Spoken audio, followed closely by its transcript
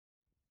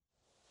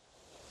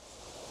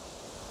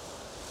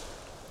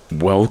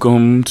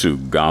Welcome to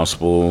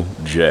Gospel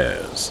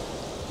Jazz,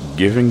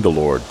 giving the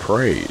Lord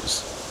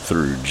praise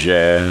through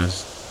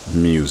jazz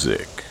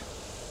music.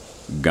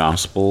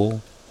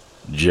 Gospel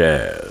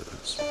Jazz.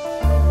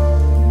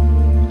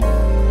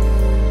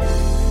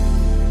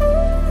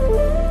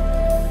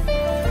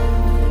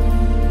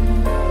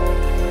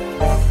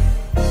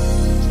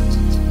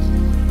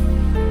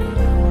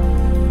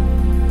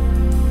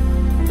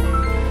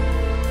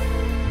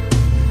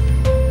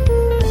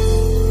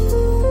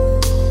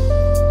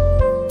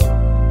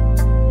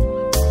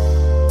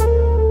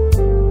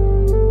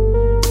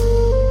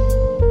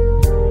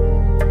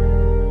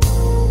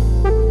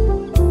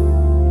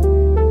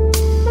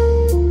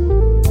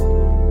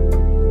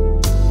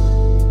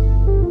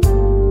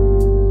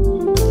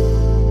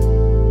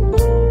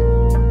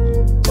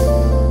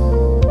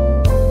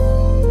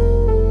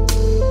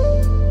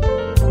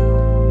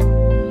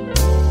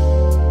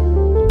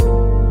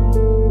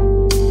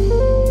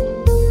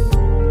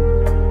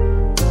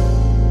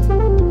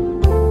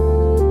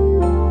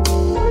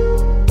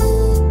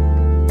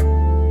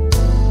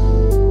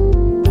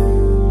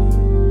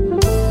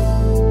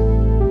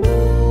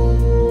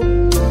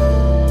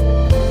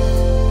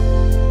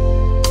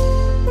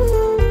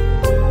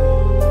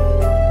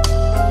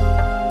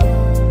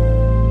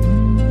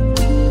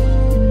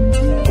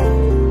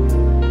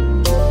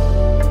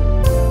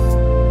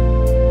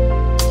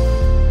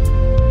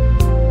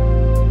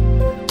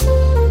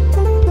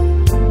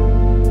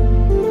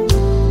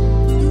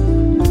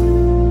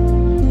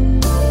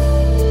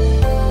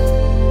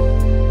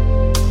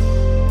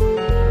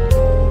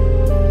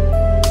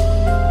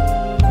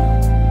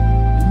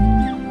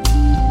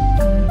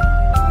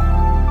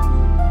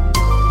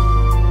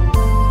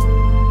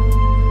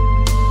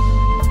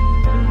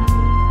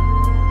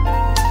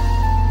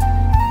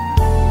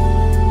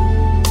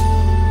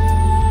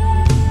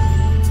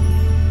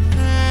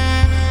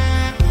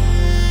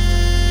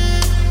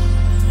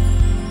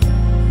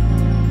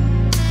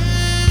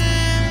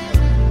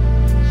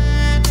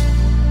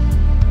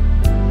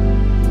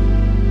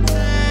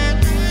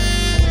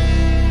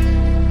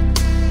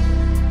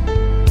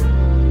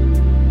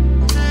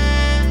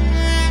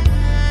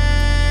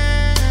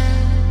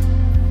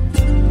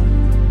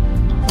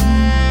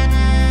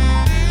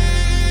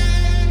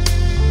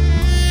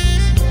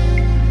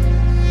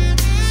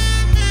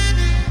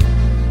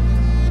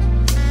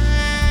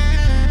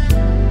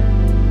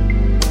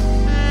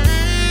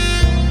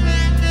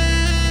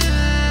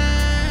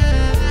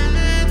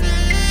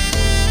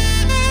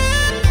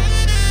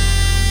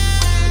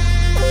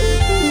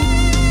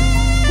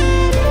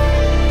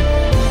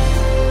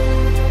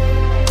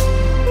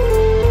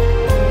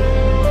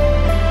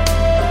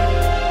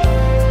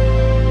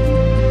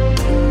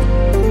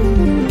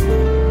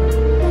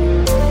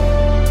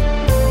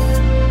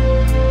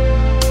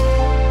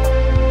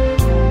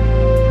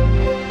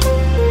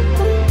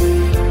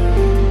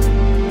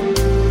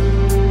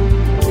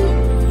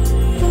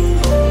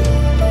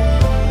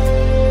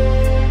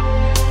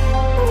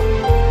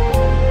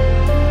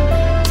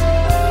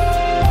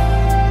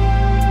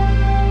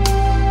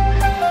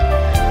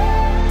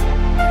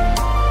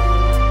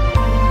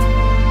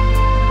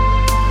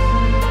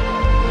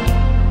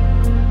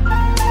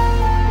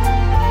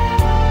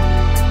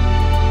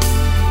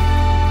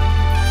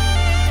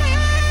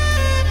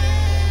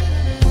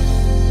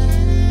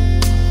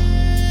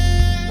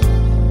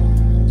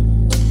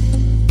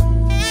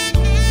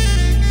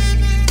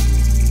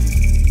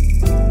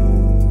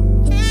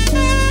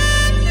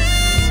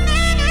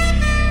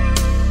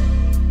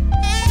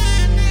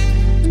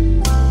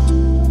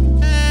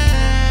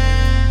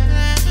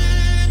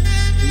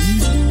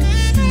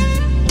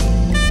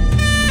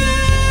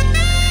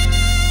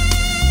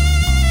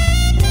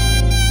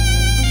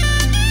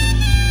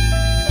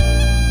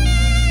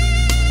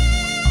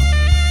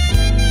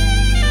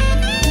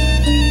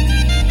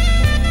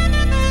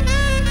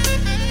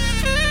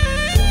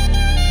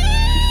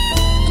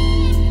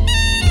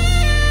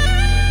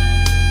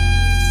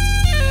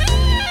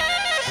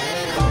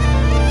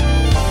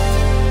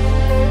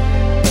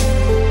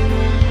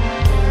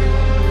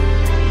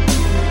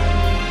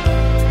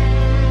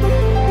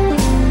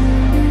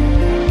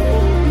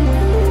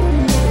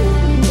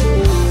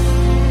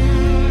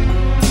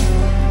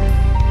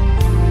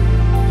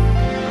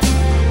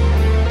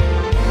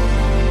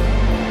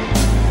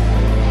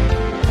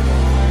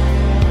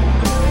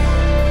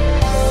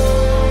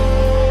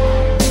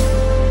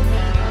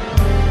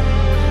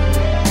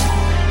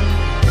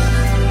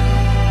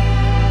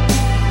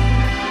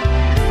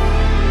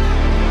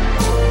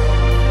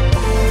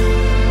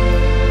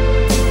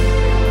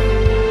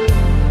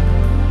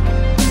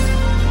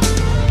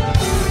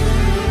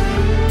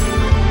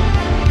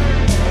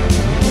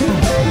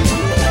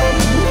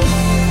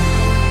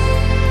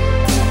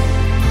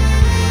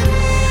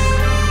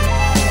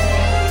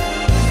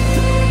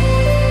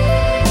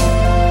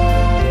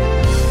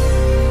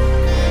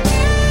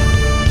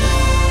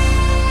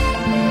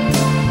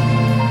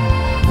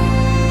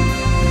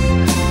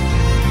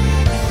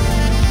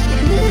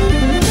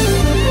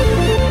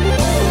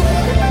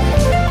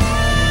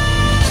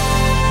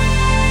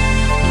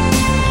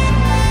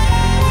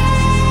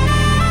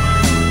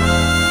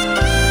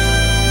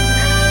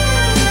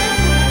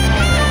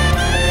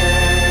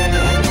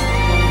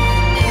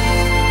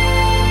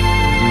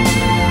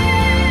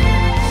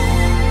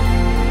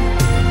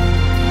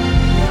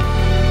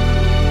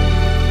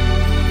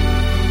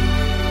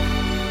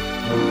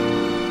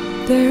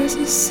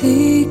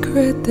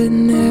 secret that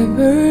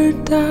never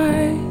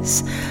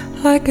dies,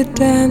 like a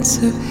dance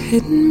of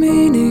hidden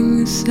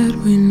meanings that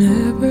we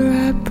never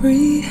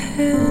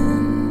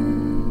apprehend.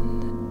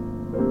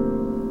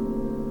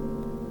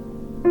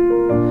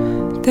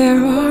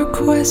 There are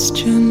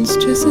questions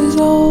just as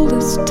old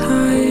as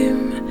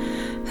time,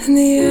 and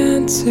the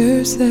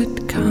answers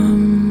that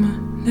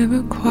come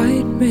never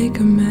quite make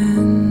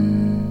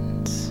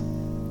amends.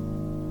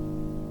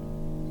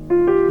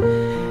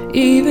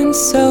 Even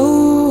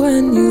so,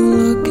 when you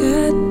look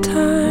at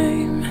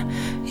time,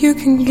 you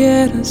can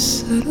get a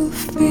subtle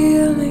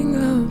feeling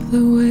of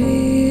the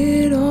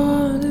way it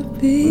ought to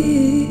be.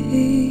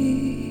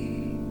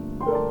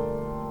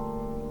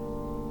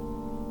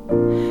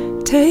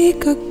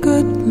 Take a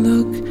good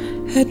look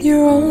at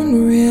your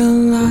own real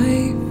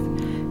life,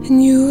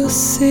 and you will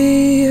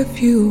see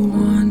if you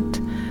want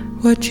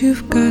what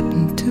you've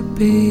gotten to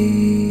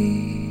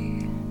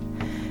be.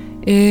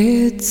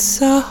 It's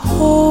a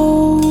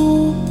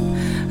hope,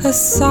 a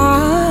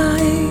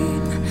sign,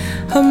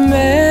 a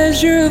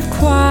measure of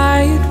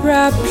quiet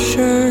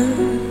rapture,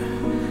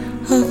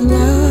 of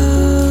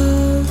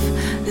love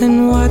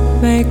and what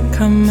may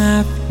come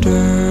after.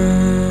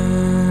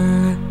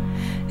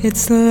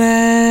 It's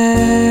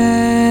letting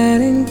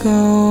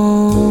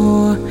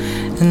go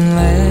and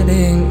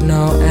letting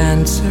no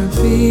answer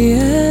be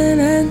an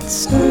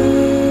answer.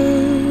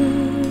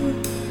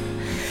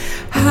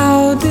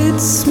 How did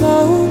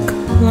smoke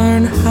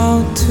learn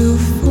how to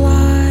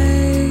fly?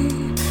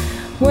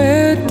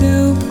 Where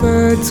do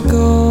birds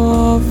go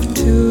off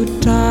to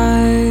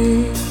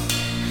die?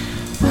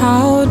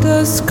 How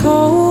does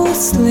coal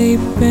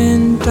sleep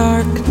in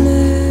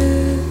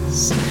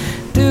darkness?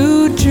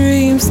 Do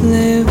dreams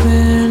live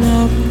in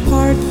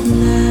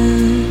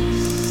apartness?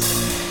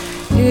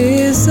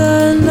 Is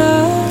a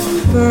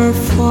number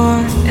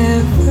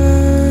forever?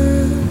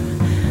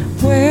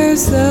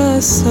 Where's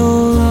the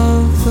soul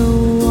of the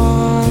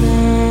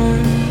water?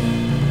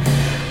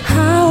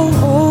 How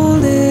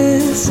old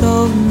is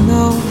old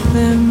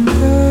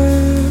November?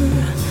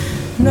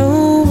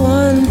 No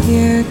one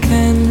here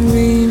can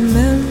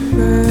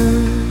remember.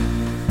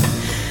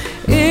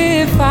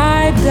 If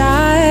I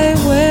die,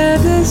 where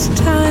does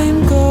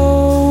time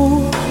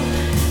go?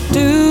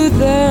 Do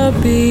the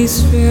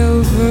beasts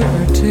feel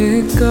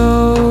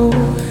vertigo?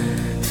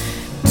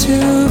 To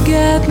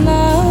get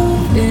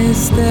love,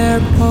 is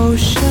there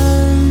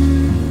potion?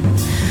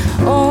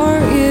 Or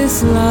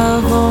is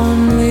love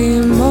only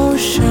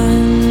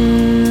motion?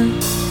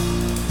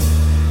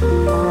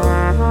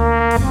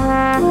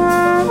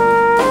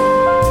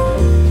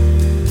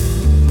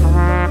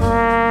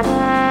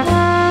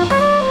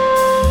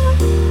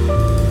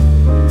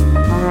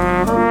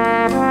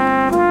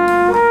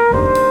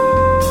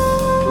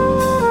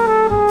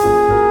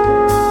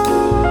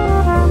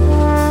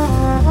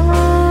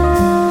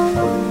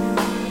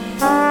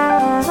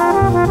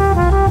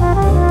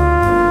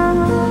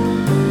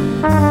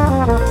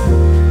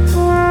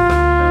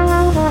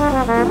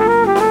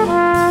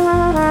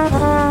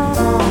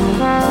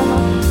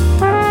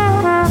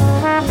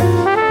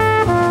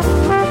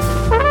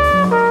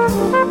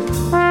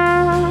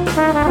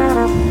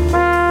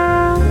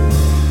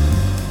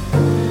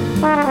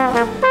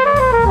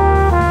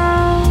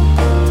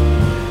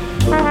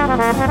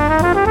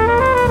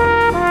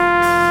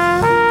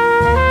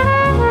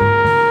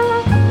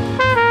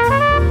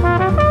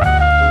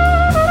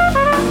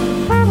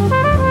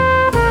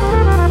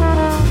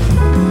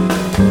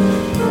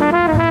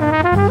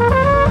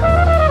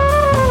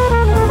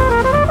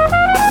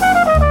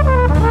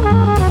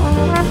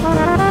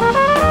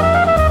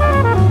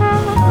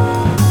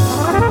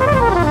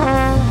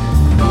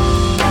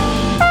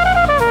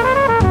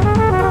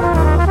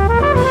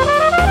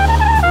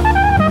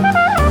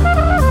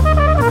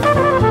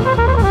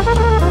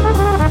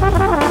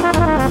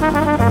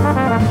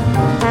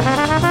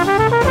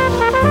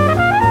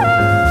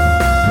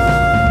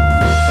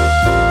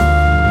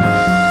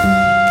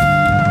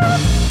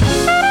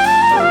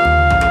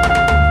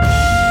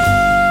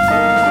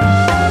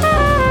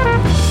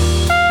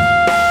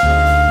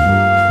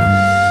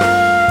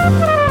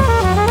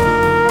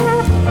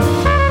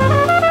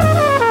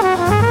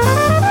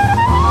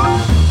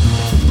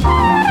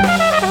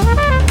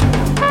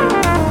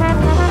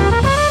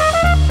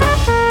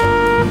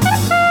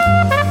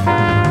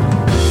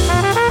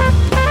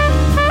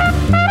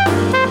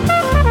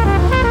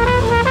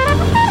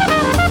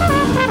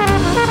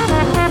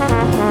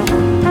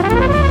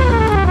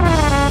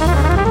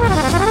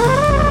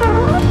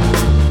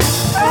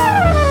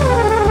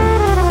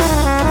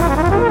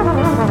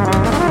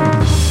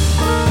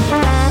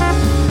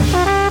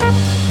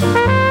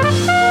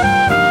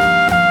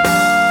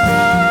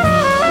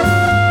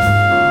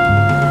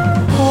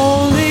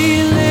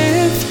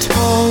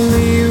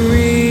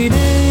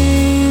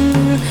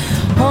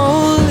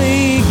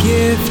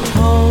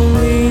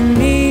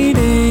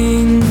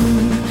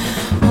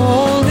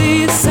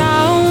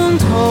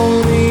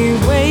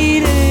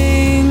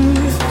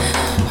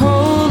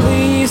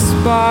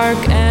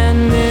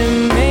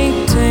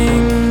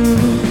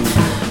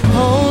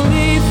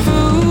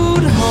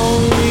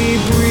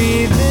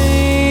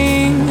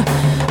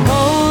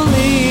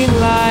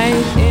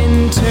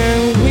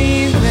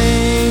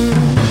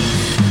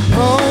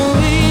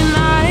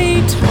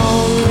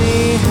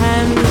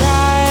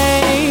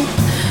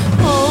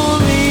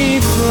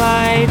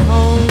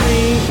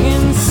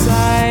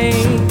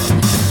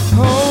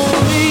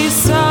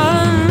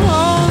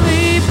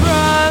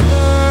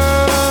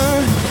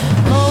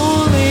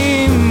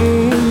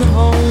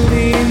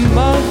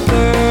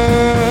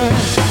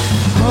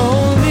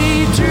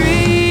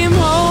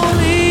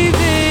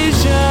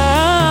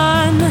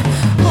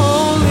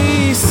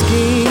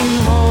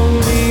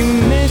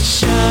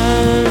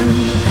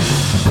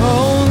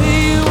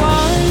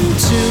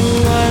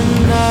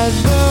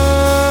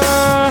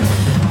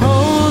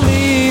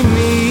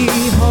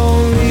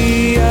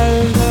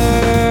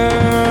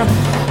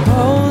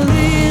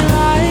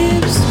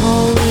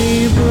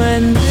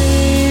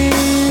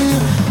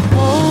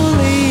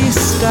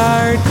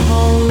 heart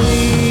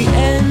only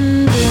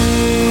ending.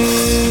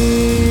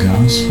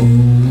 Gospel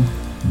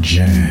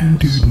Jazz.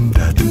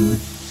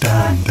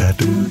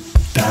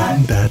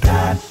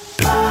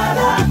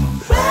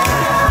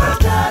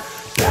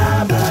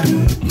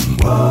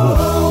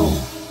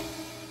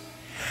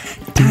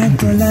 Time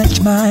for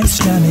lunch, my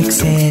stomach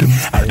said.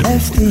 I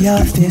left the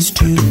office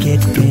to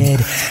get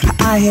fed.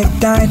 I had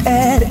dined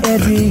at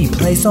every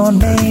place on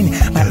Main.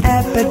 My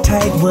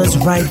appetite was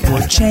ripe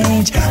for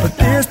change. But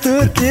there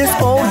stood this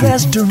old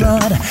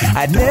restaurant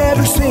I'd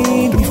never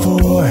seen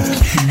before.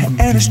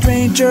 And a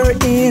stranger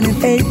in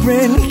an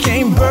apron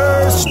came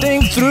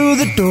bursting through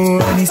the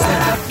door. And he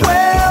said,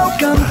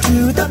 welcome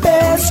to the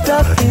best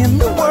stuff in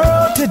the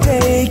world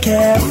today,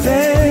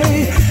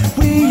 cafe.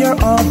 We are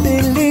all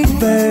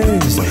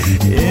believers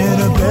in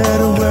a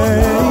better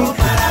way.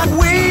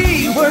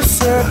 We were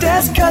served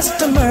as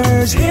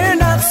customers here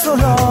not so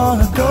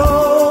long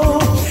ago.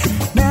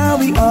 Now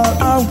we all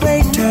are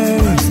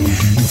waiters.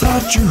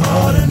 Thought you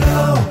ought to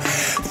know.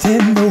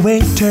 Then the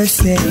waiter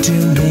said to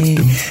me,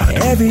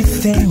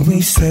 everything we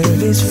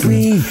serve is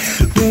free.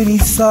 When he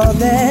saw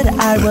that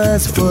I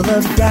was full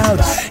of doubt,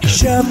 he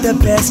shoved the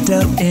best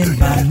stuff in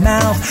my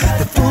mouth.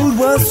 The food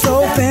was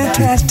so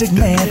fantastic,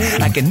 man,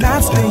 I could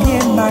not stay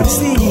in my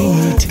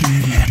seat.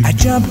 I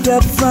jumped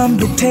up from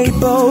the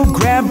table,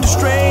 grabbed a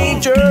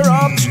stranger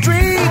off the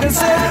street and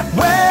said,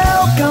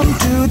 welcome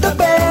to the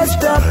best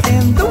stuff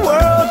in the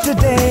world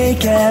today,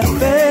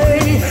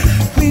 cafe.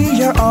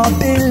 We are all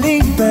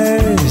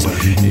believers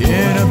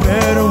in a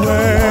better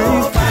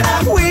way.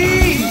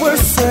 We were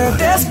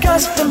served as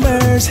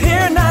customers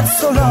here not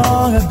so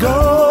long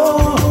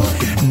ago.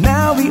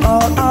 Now we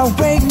all are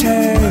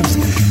waiters.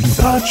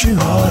 Thought you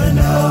ought to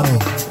know.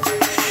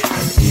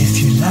 And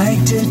if you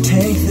like to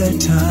take the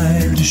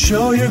time to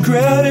show your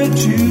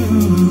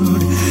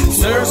gratitude,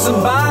 serve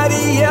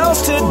somebody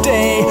else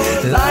today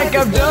like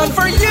I've done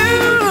for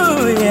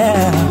you,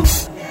 yeah.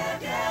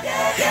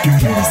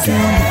 Pretty soon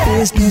the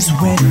business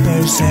went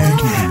berserk,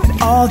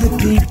 and all the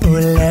people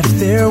left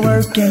their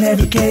work. In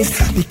every case,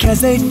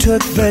 because they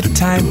took the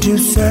time to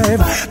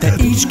serve, they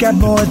each got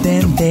more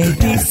than they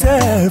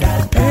deserved.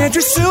 The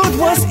pantry soon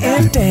was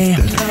empty,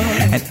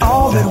 and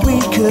all that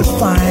we could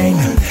find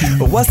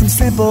was some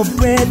simple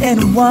bread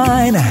and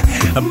wine.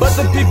 But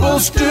the people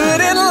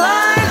stood in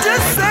line to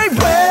say,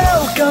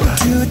 welcome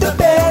to the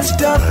best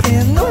stuff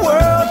in the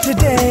world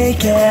today,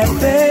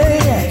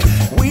 cafe.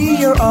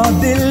 We are all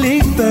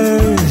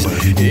believers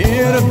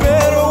in a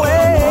better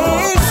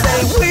way.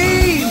 Say we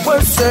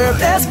were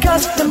served as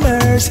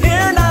customers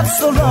here not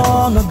so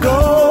long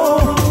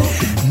ago.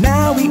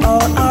 Now we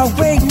all are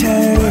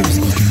waiters.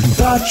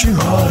 Thought you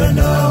ought to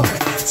know.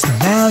 So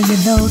now you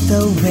know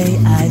the way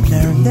I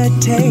learned the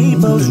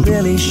tables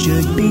really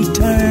should be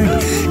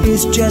turned.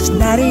 It's just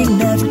not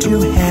enough to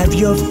have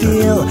your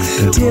fill.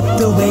 Tip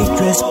the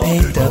waitress, pay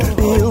the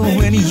bill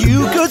when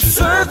you could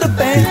serve the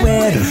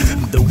banquet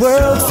the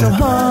world's so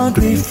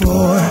hungry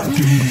for.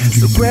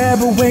 So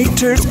grab a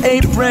waiter's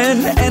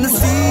apron and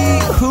see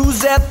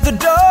who's at the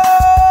door.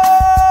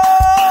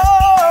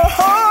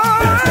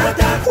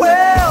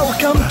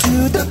 Welcome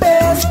to the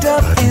best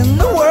stuff in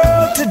the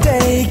world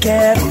today,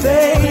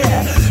 cafe.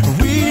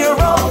 We are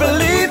all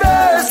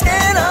believers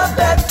in a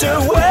better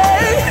way.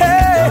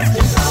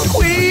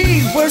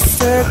 We were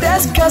served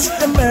as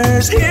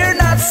customers here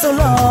not so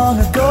long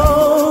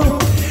ago.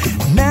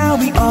 Now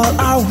we all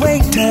are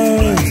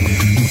waiters.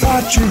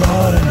 Thought you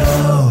ought to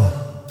know.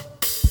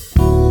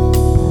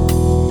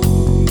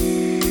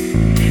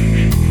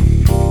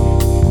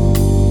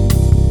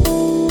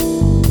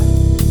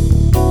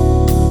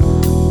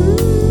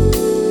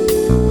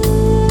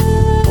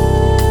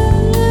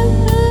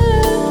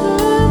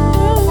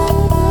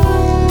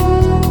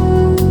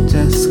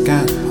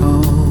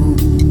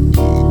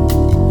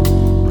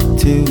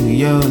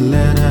 Your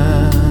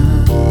letter,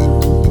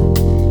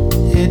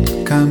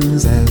 it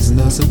comes as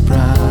no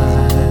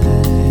surprise,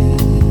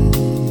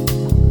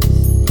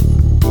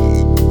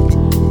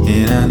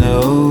 and I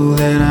know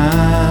that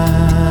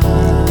I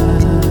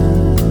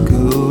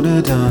could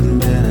have done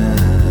better,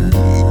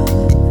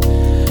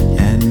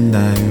 and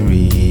I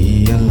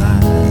realize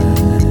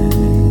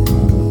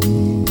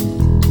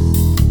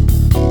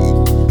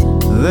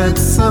that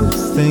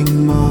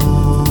something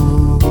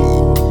more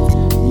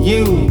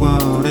you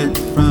wanted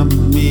from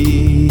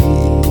me,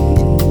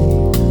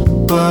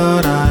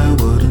 but I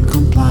wouldn't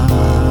comply.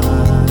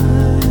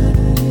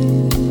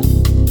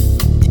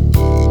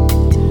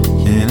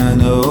 And I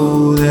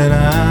know that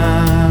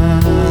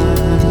I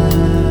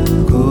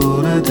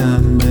could have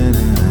done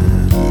better,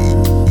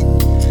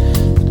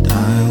 but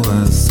I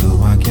was so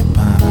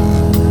occupied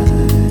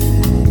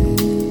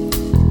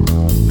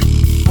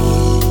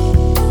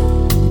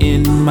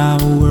in my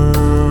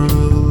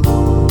world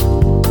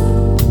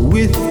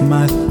with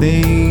my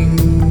things.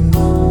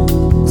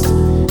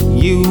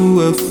 You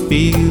were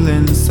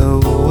feeling so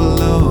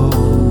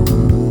alone.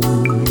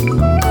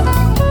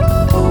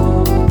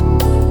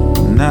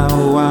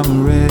 Now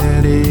I'm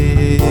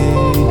ready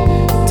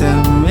to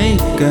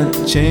make a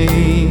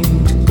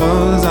change,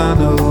 'cause I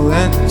know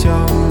that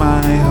you're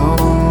my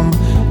home,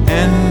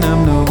 and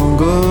I'm no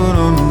good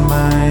on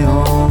my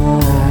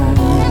own.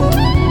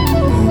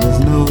 There's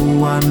no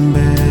one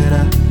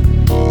better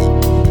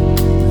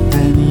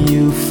than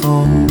you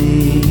for me.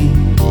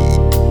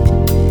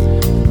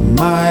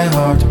 My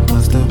heart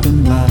must have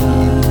been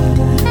blind,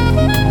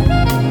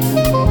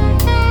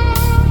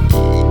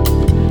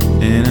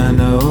 and I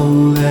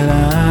know that I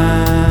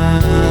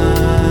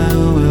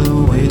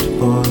will wait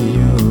for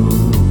you.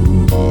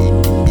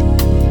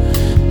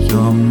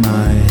 You're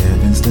my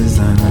heaven's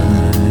design.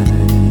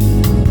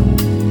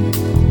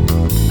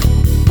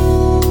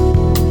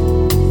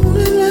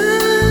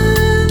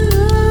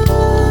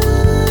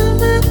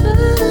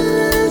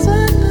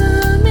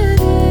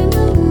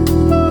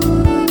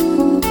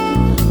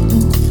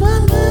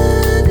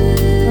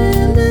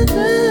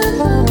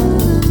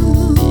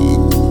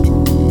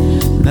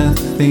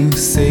 Nothing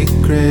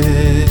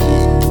sacred,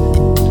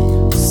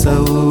 so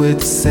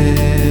it's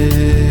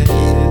said.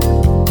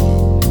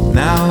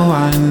 Now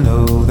I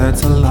know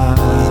that's a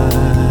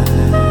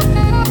lie.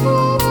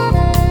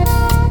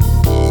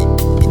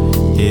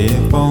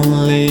 If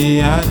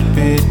only I'd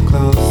paid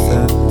close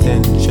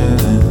attention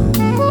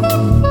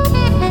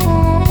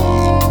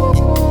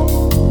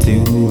to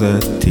the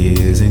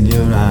tears in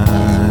your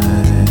eyes.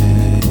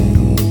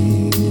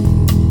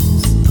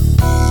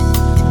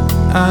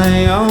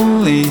 I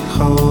only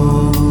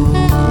hope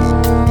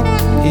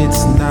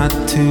it's not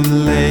too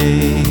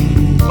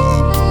late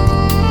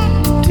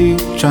to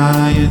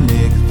try and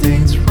make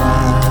things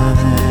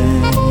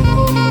right.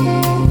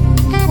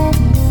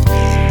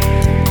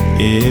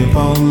 If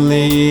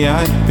only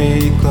I'd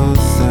pay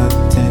close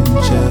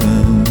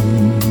attention,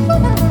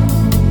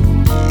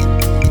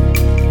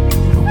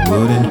 I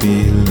wouldn't be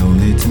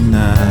lonely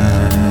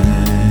tonight.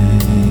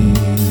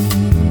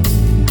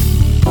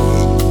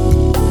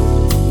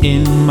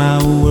 In my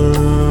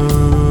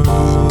world,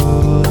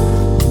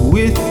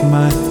 with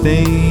my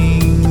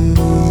things,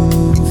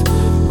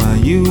 while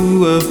you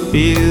were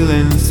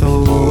feeling so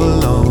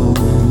alone.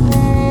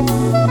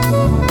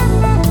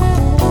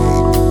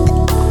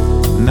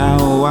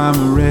 Now I'm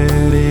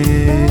ready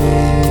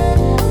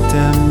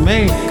to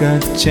make a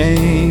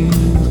change,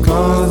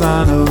 'cause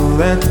I know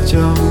that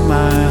you're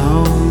my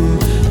home,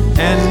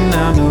 and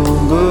I'm no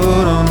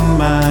good on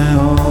my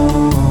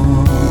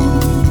own.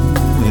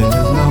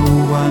 There's no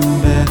one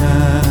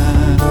better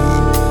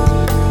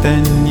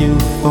than you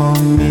for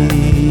me.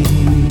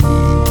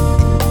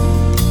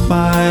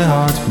 My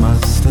heart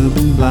must have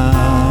been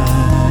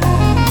blind,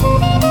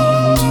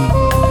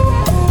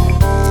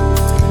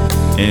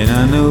 and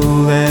I know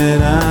that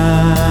I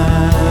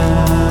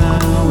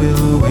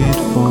will wait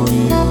for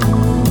you.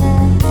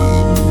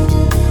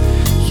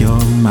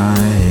 You're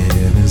my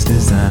heaven's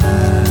design.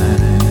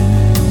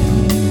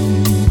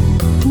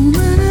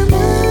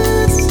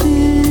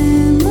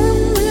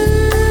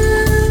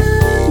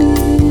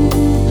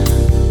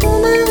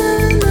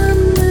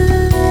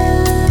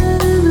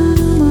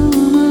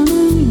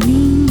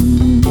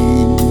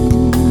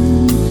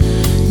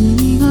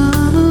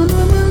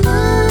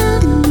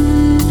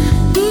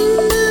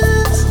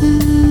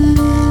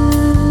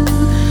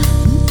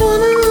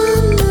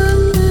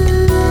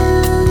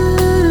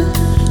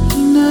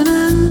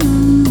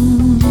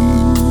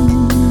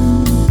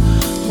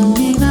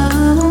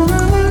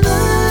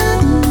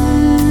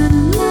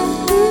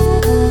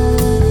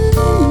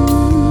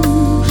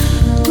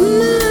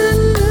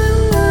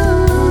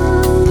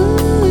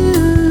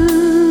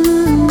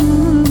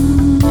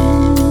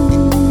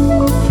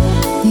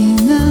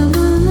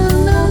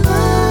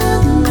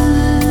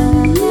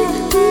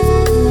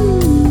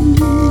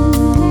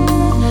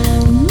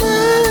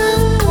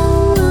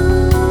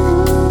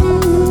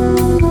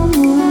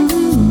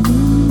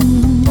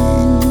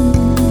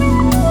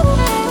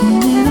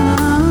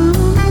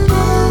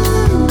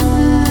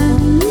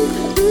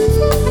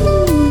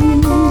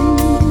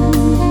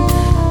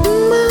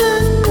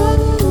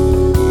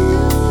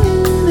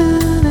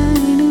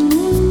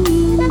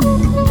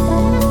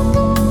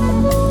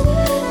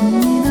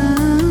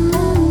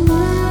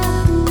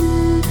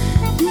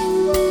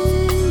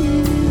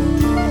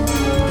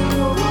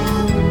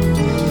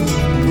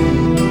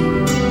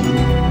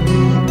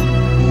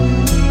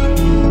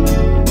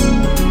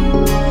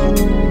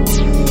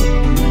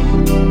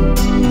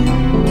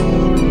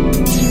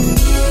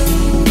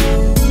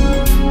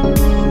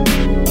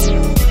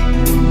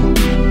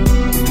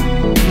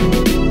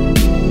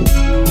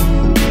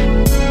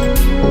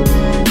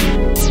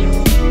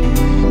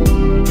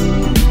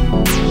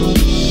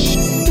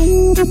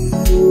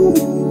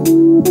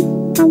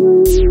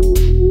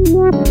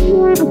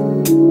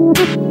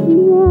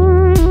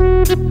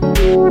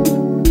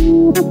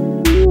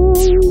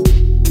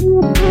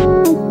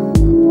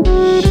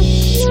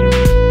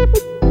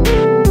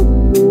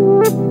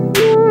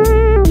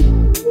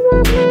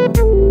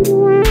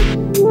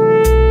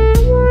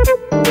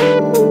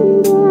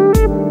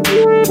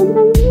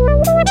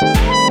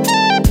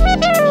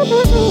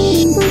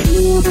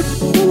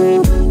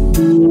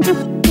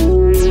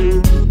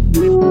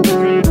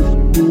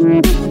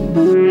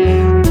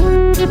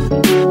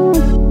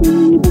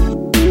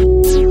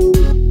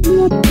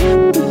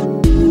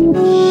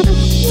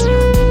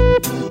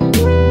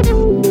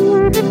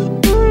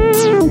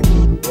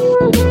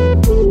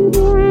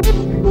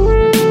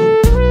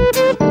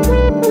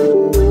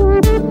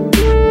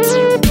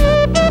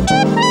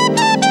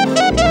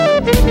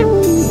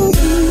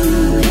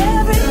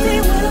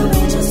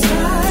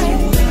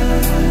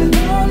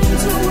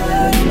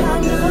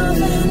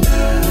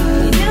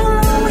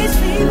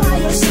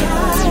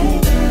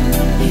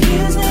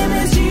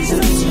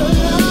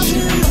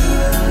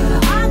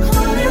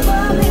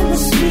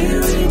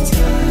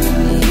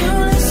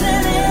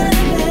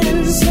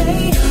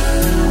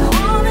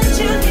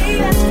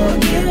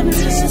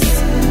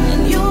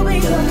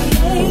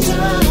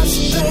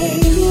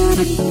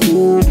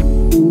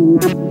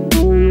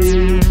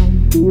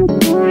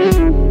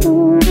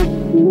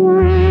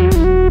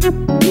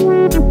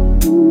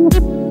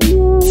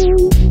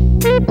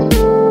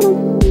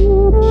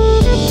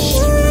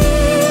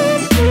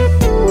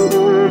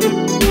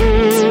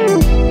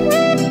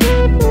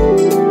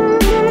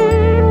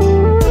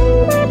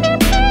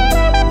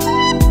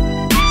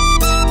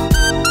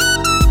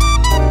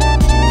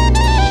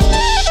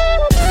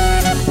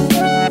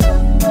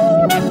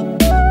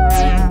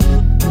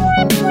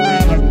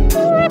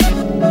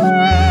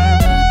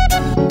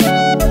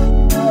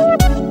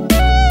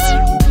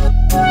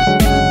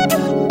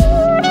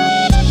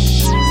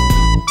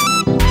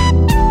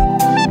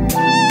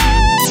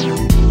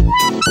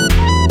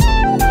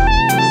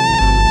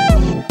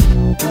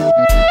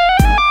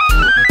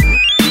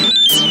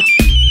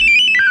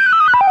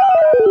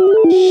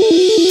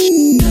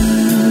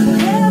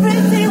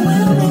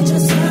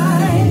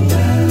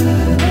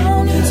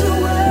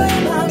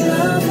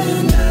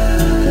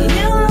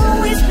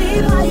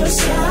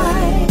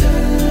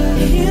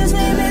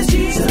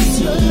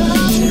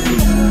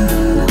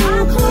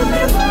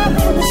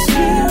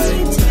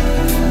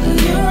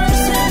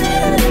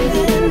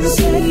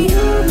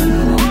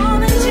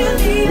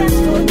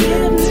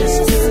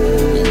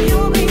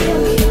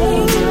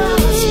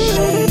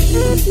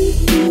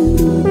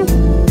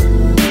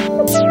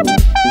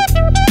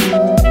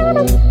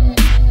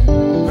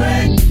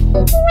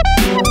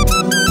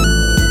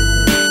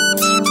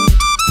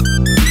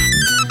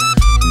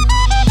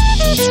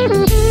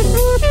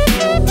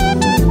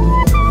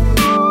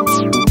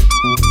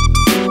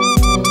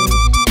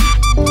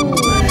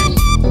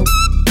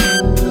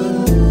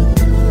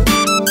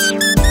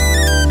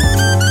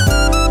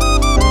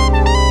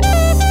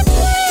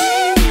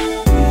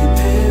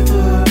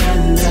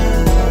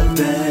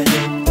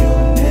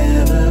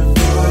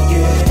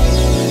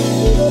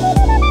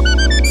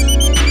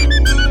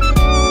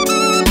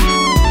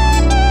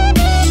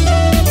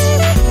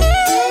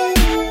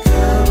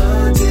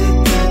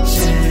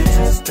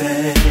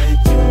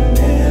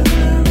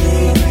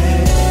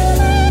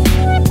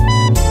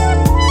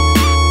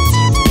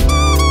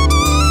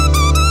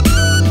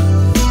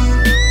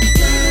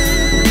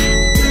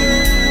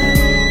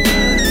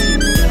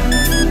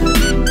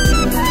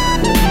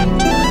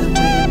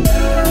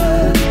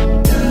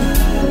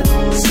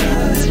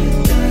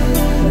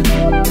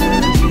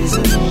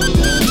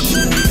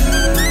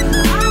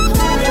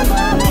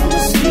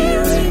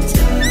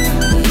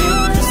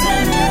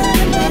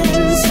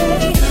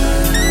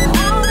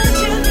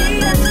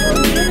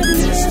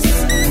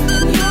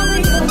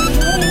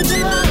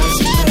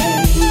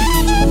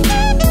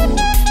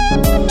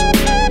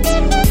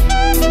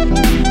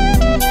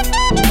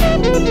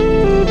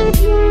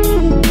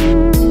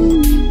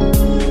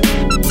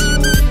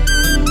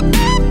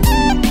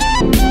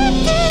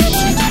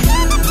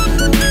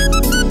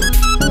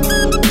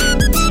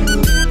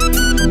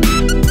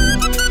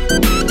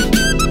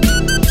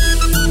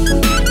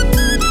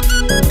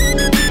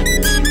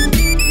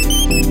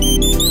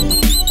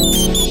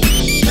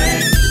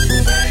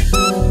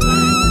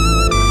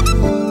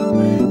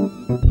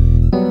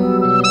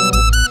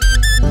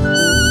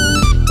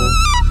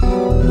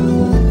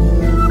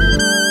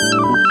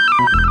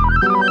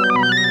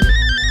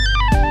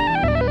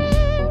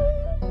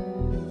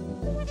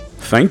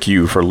 Thank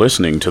you for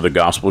listening to the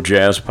Gospel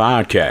Jazz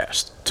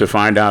Podcast. To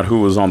find out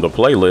who is on the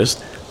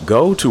playlist,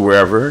 go to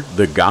wherever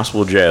the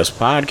Gospel Jazz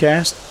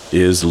Podcast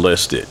is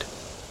listed.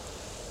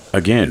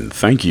 Again,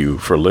 thank you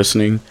for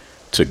listening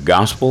to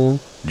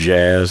Gospel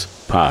Jazz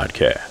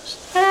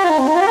Podcast.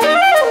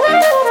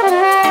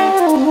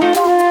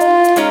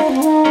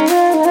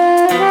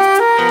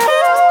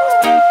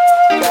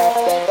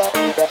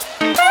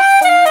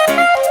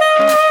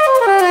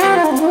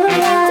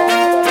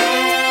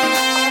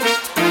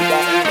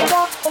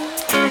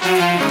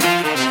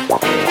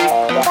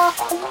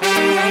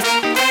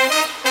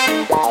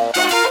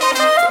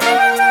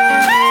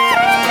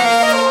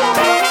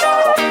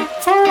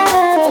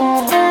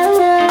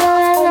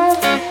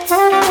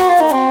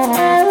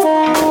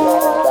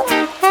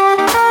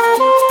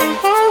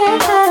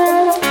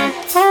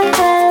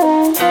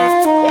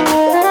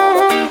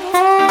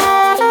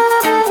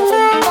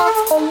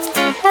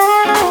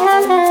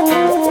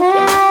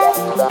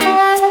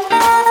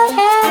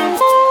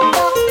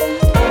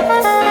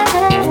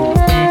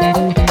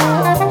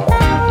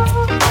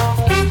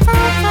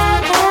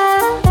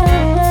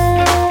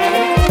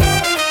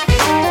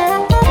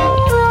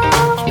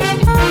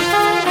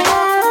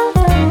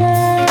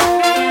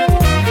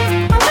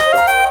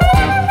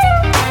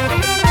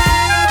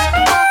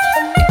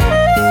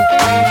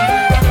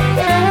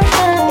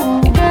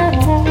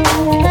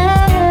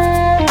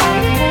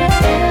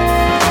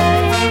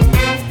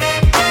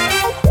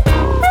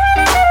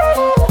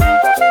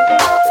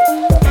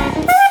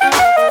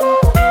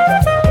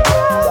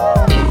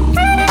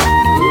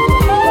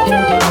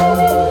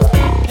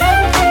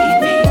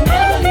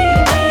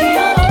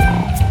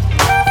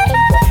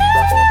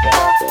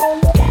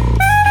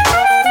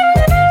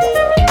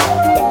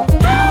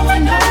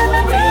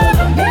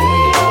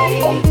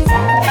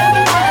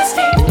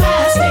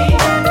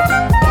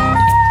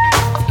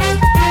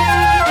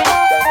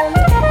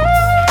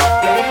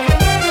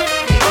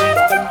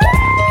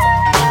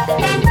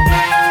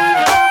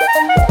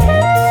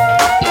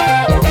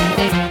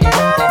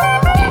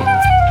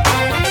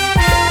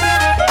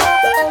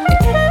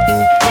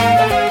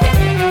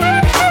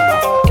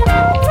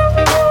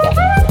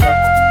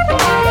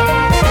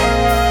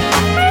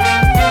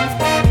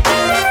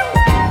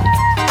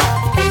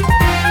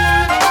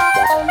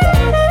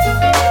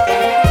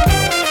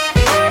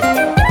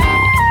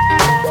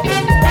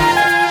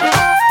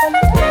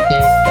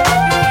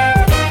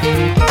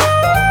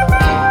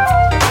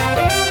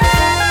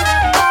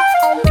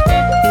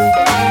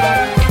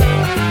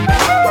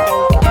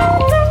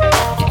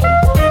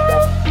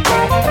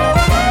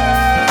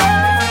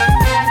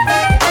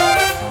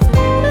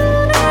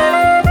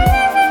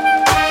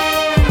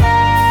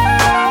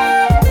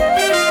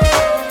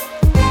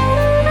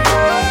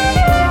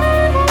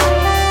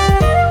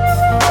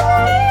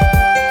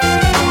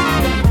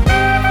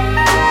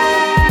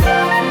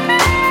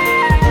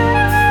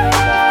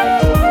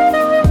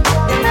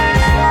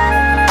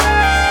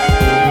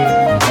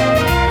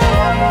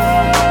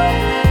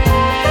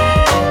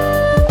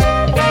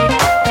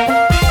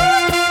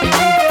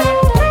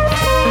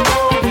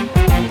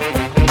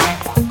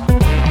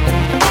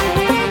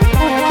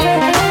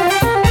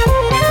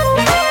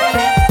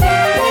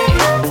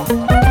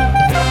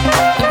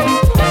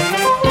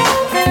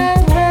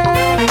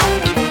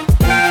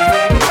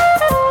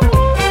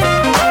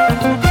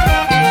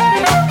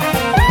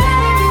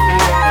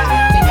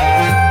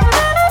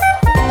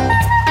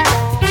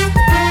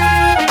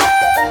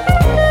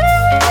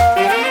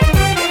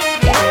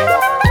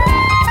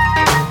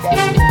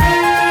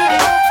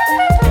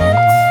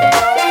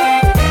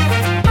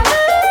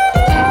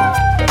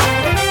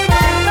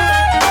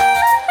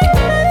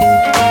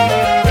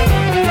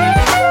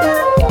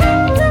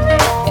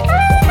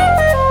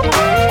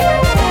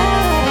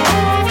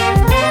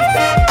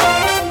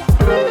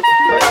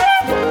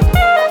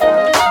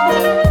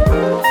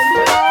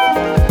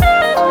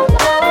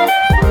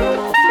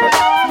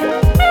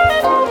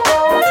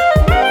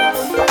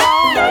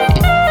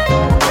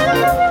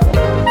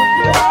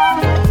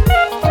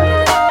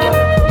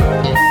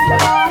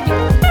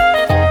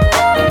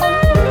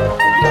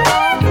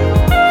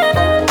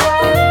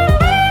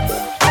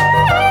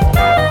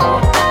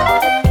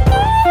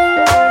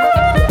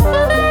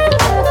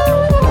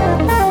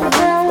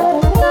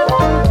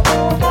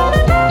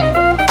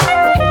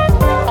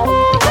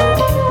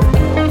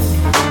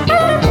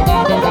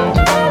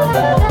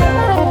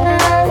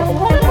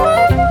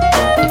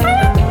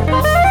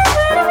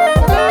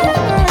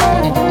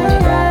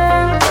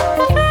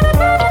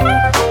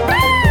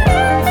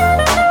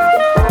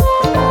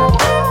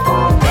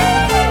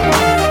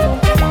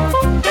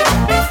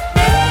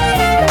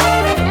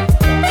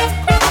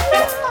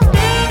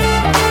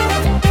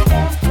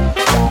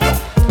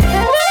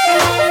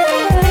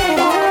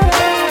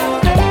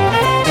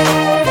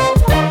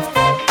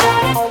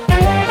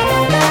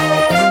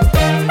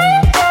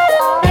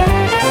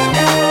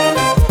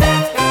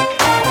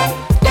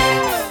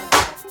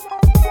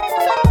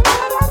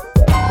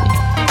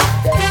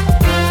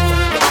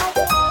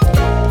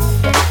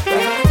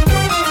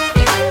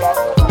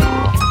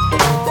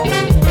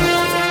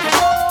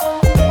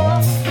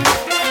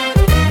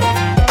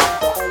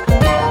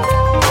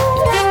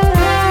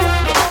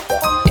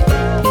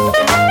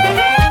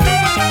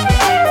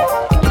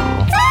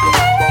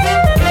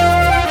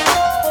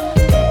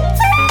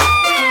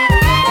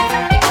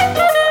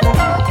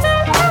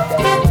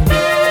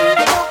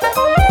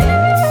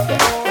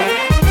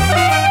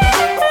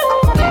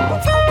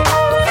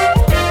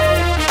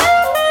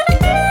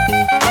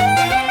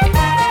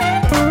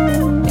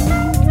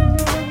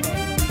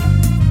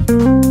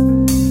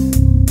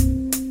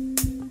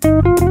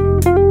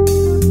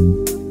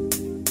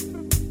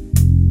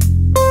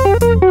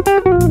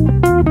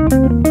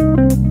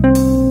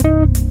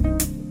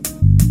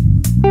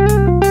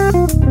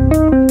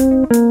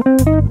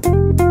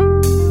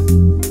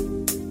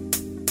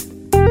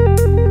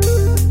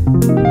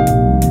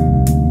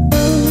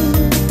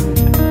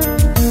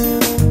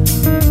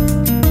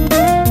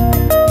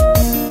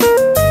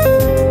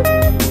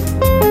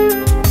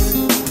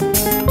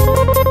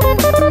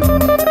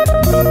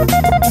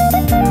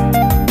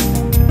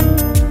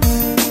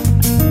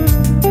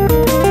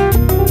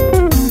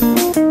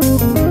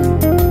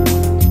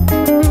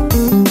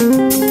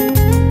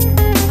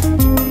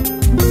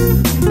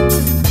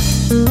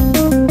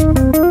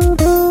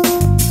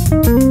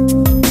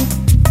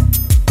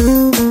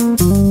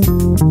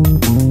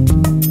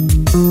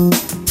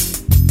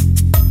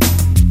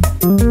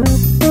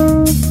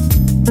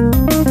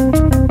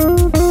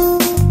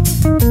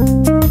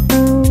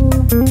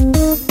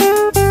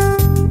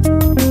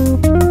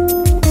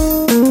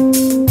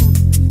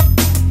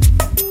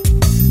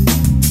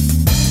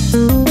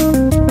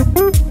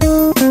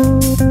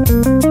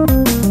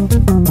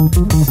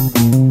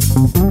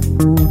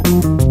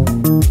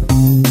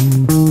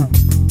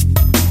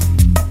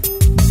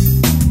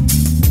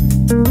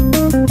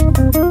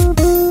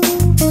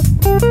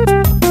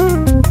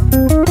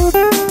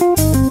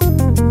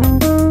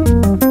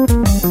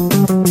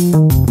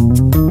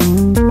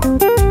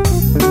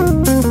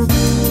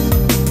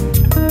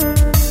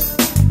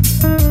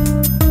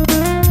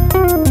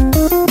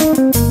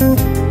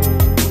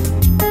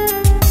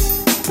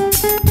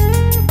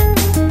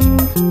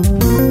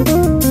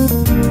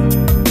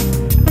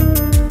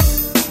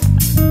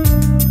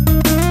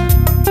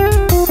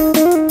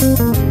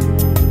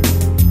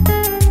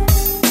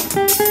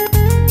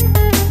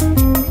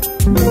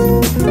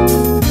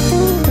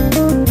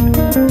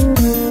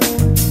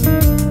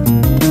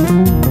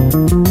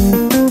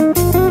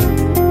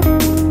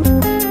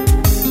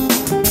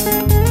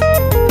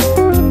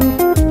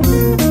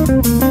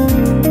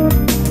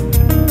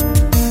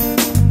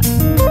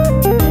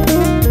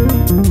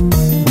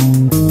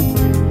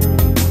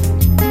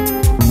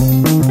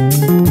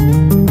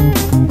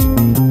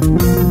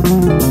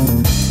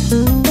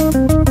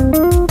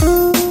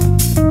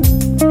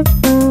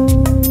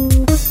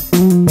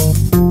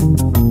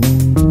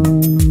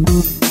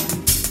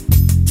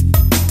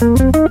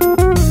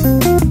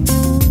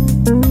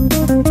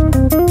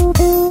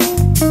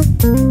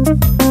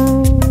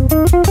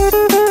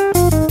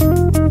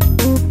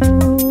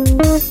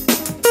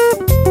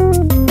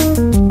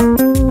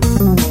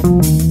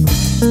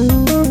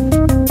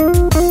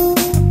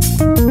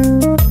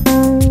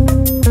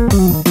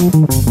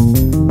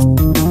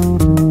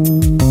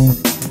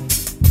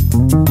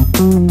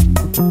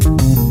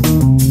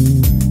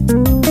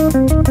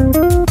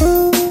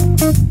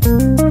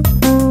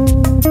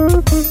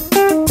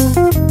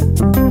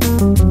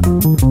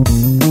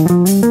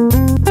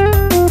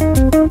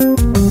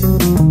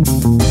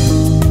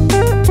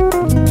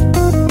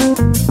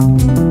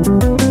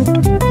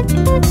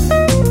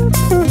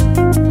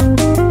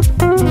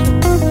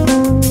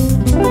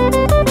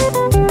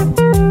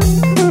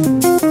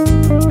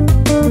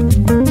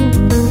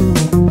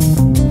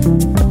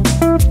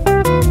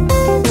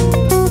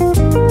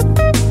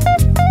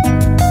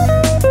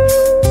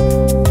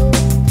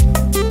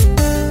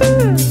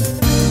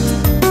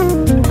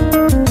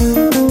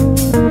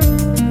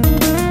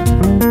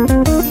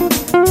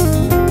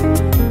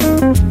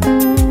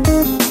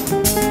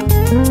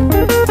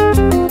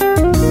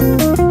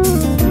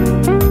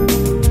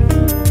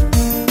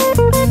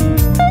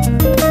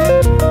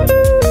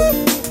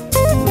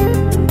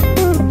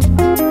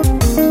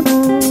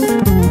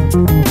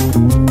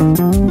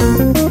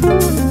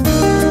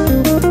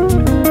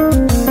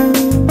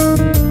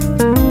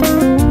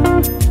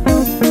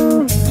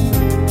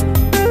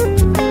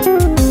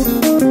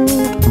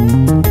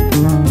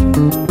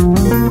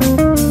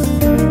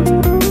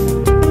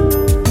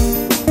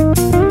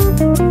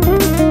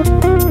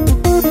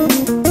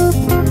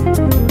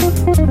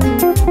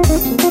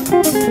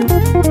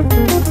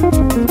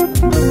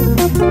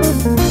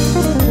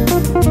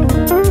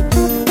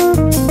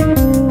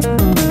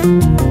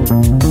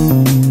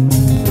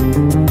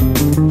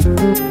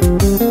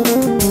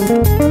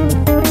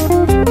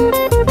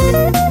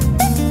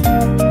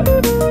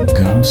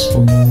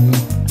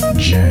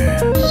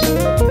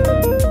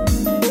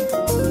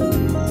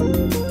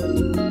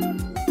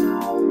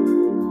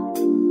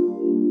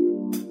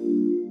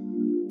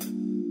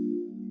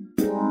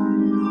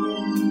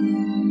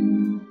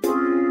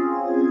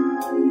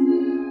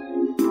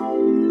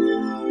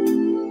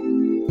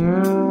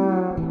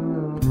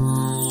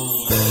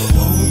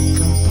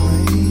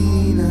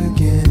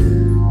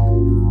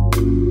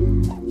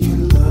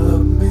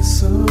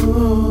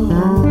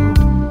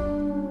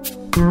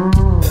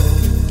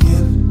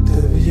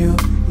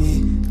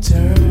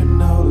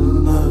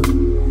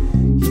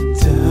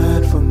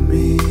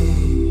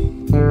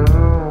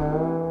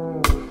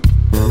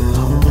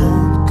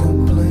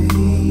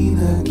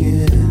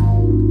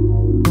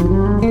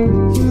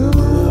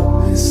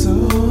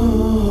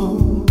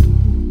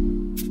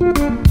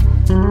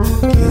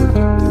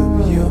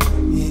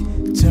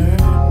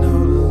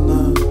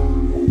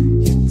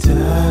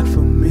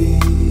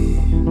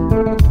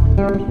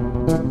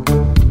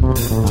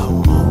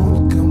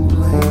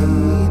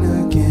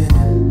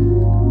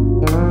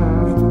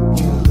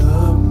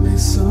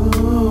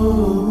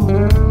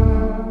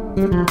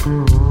 gift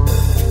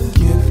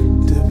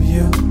of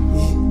your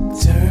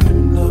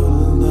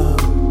eternal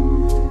love.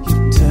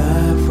 You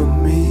died for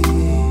me.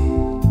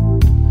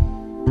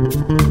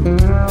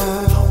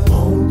 I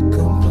won't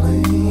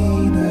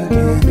complain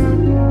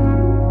again.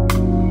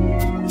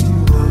 You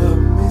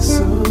love me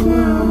so.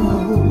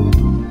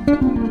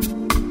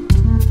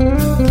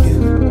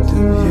 Gift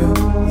of your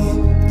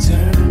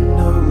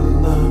eternal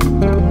love.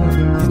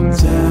 You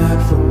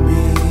died for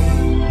me.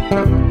 I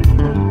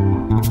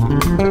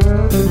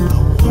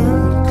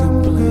won't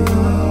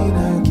complain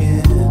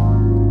again.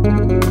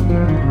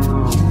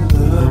 You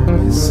love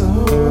me so.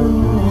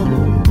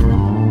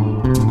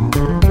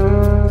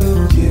 The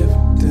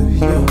gift of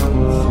your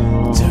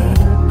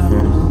eternal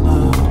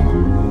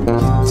love.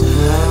 You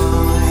died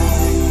for me.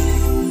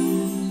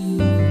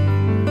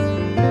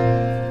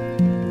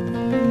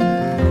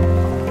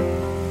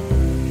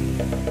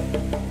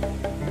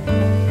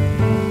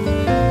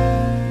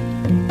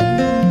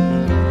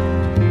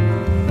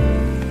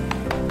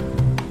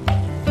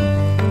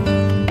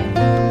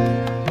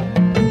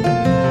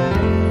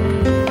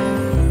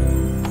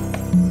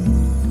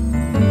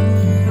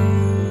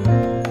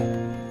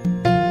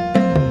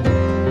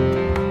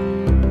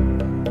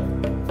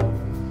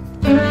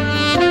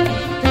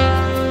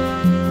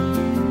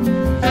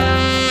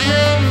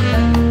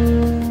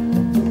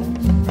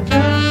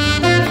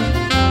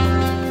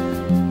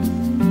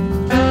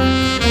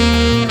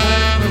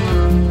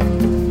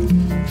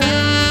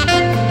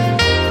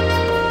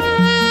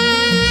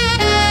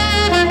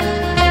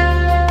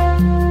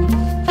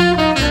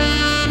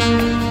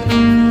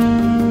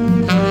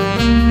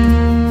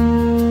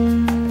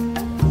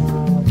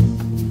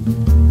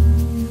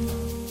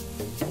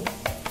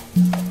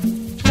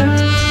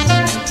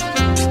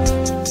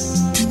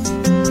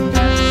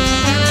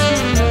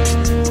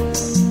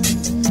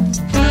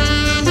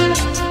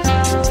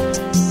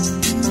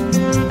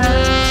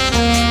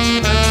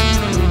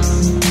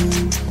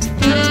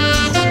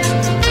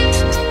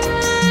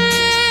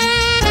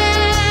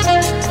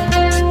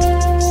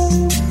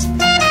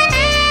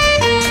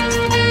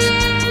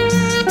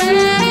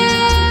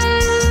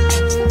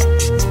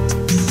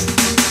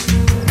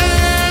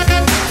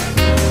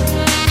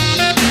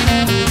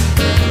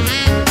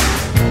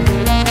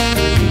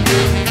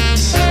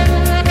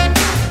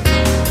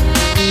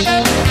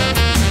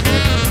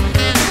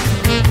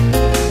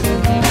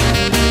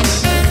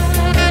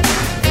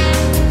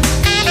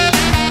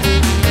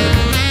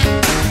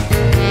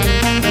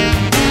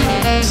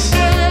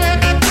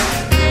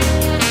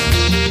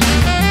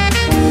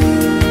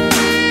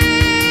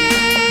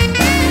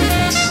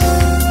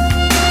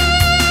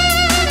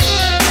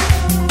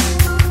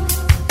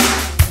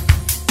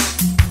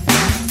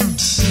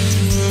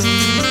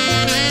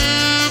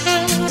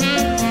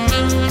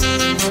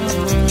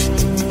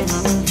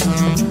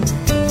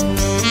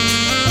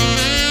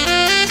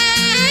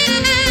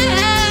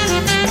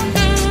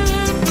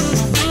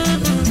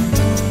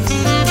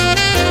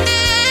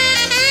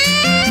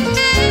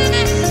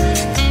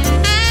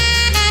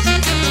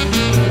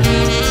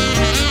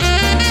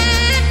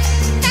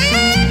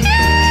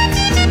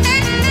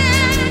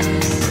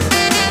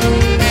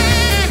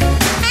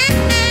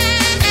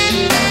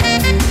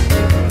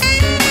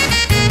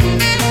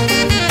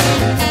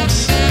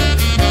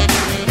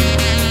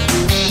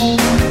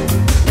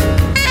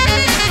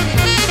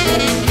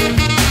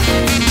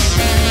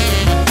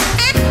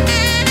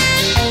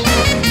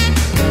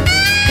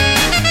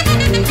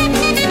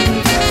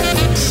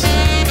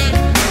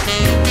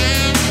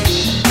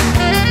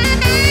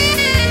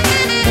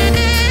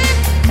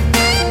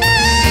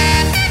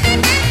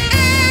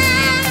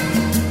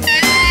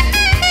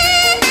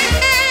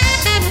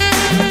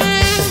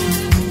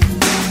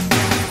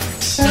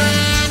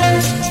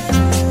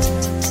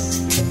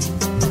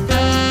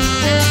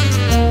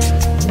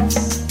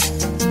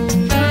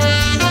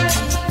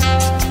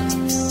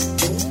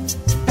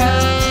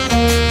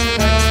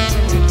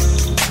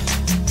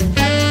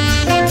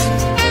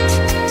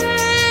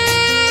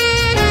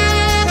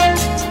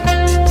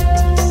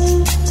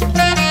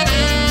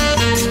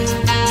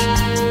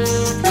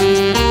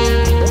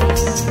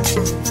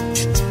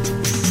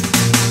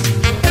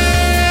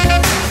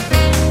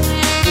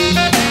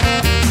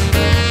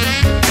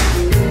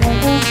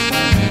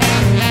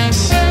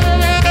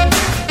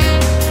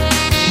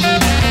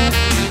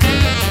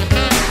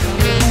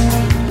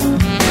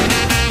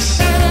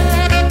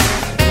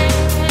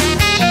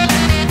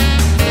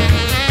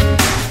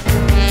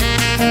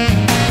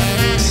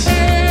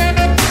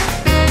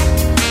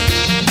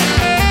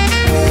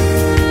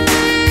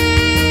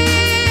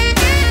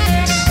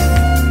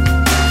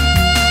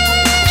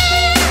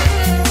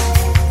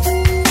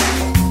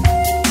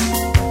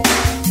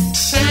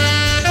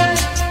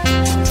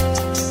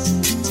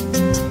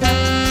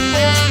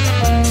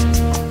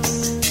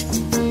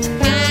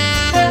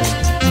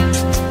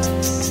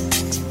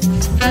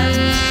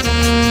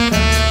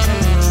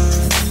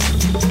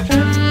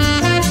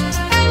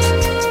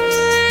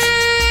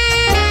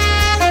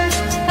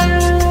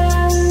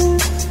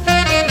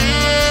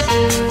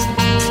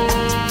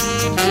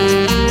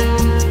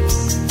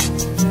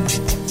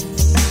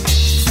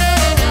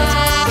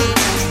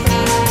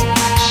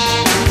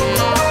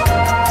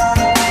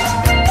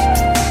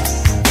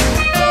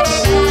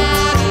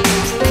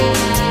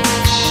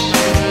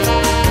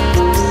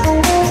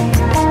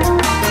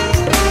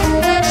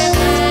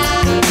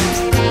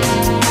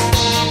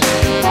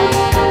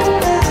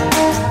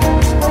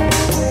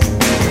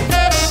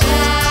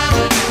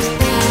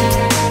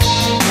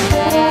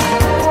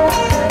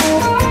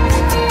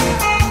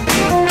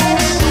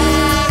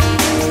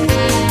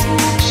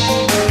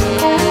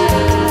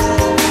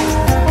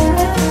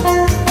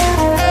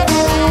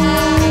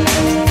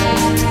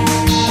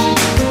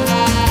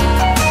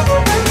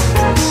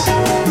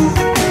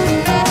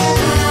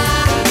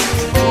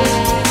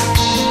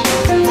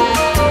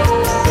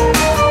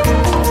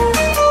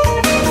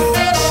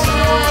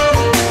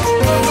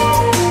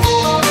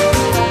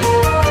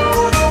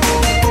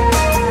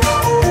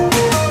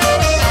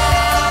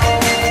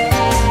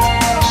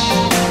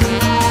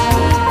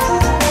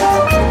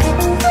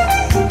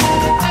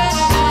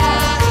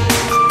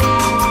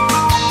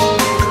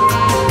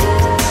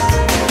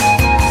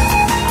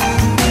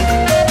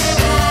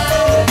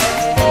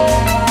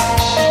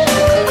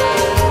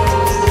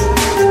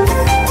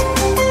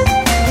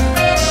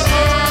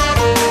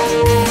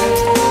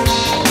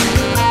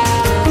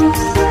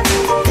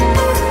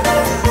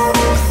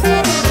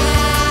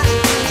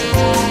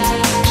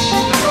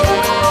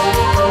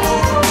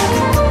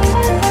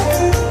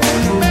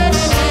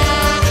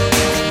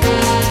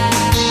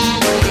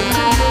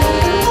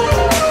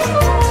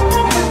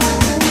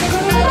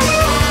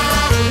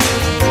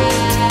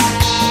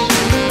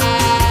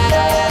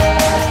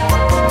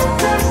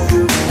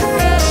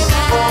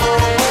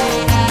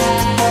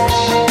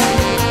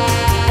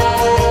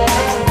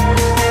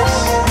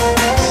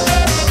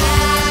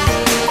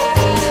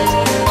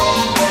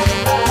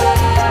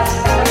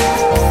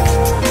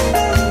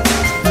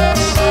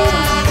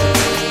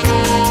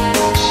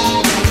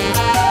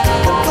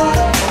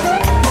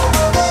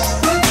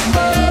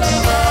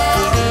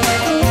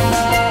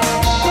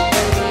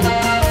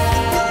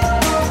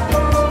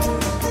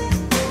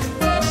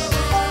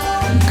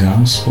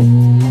 Gospel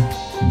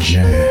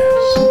Jazz.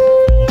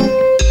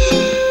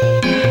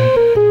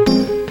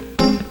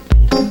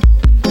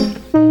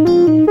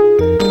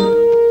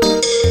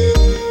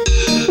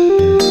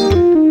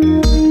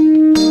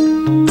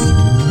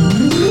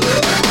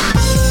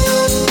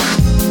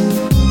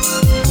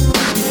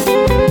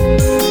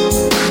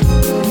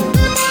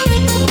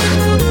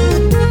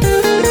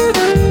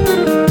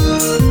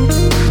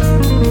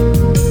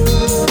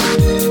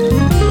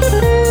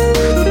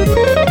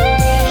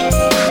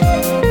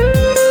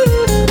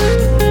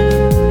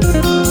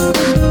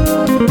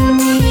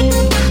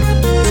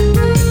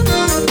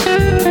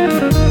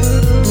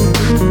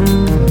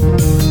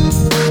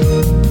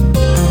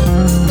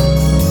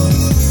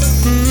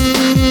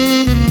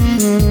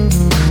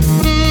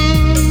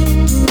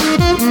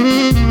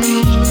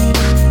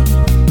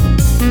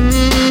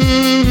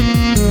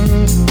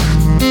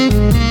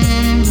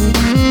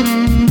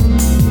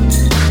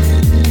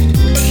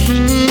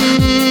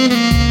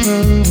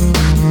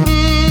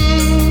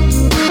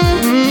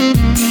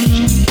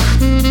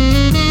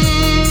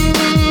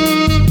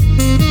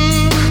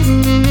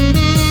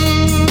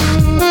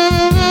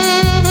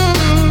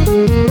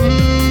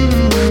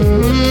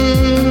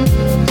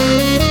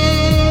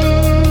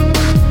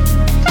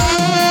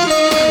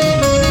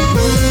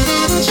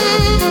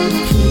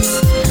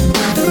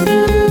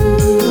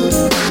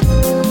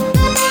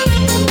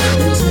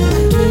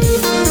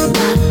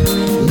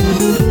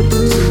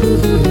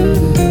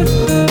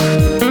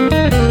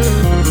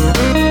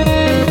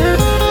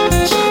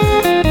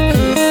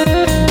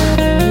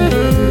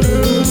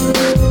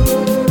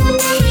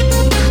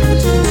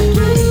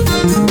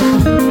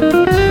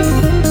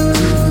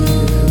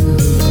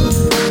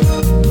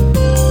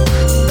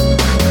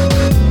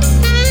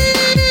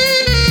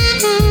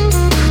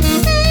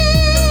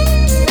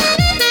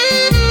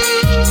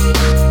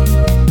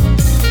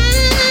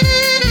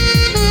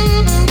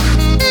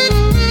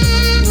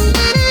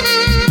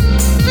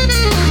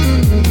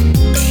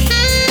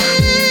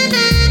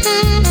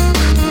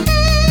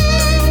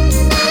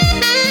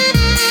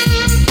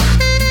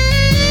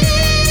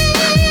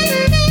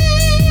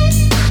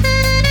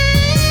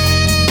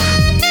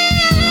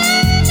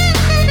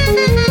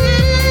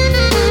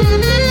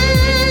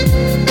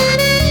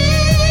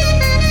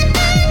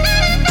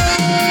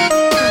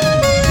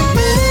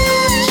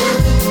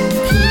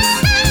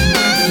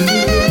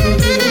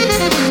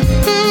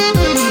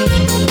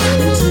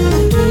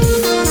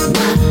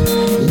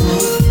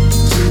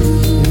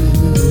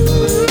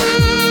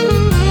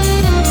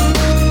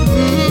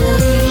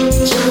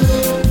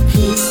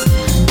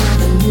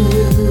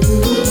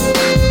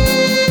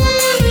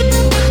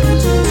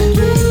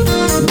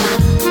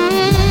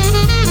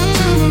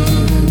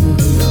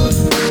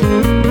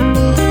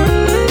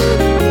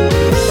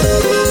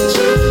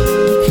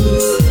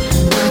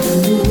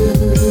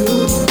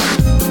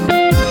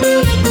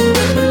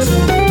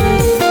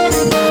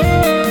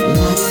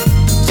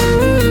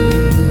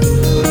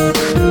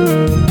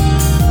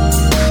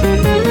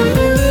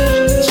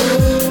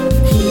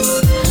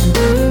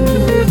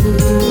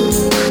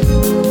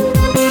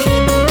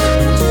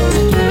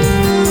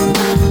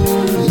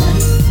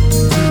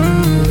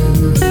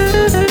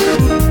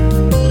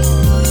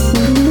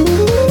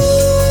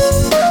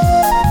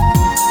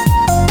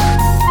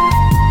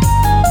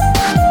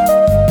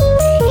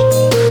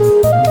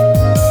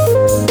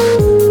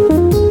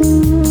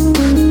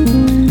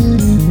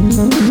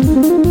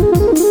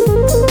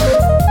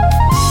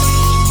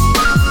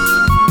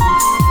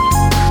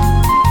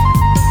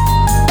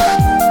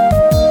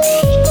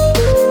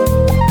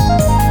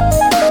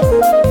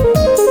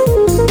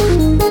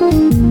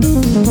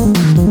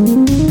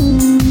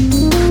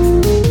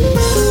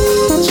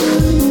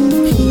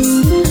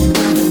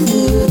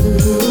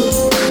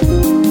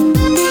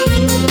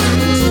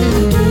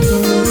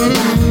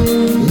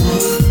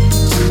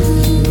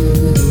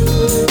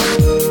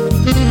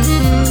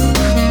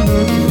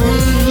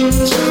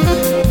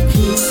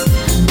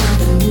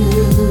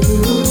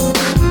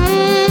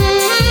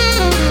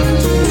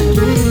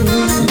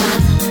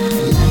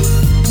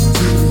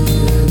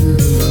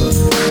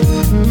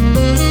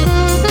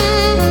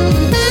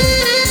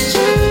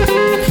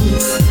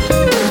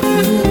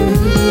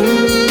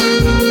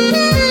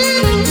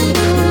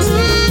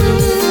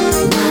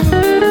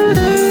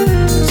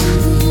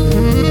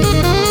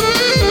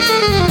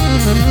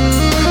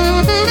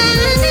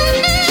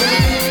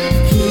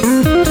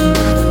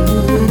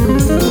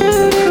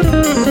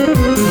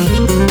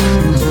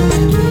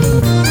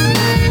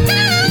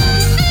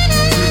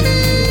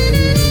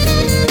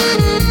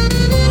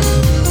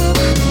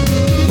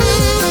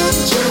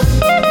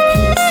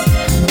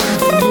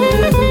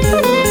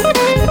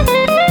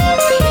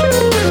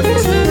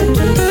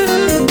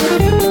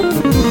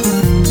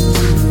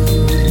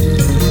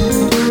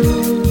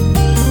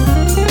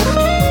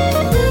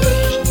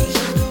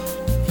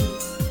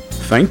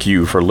 Thank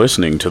you for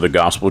listening to the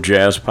Gospel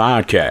Jazz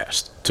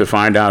Podcast. To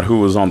find out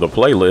who is on the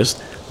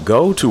playlist,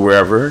 go to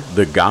wherever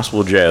the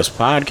Gospel Jazz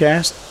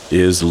Podcast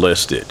is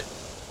listed.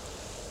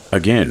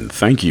 Again,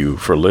 thank you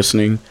for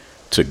listening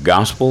to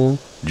Gospel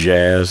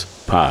Jazz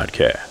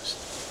Podcast.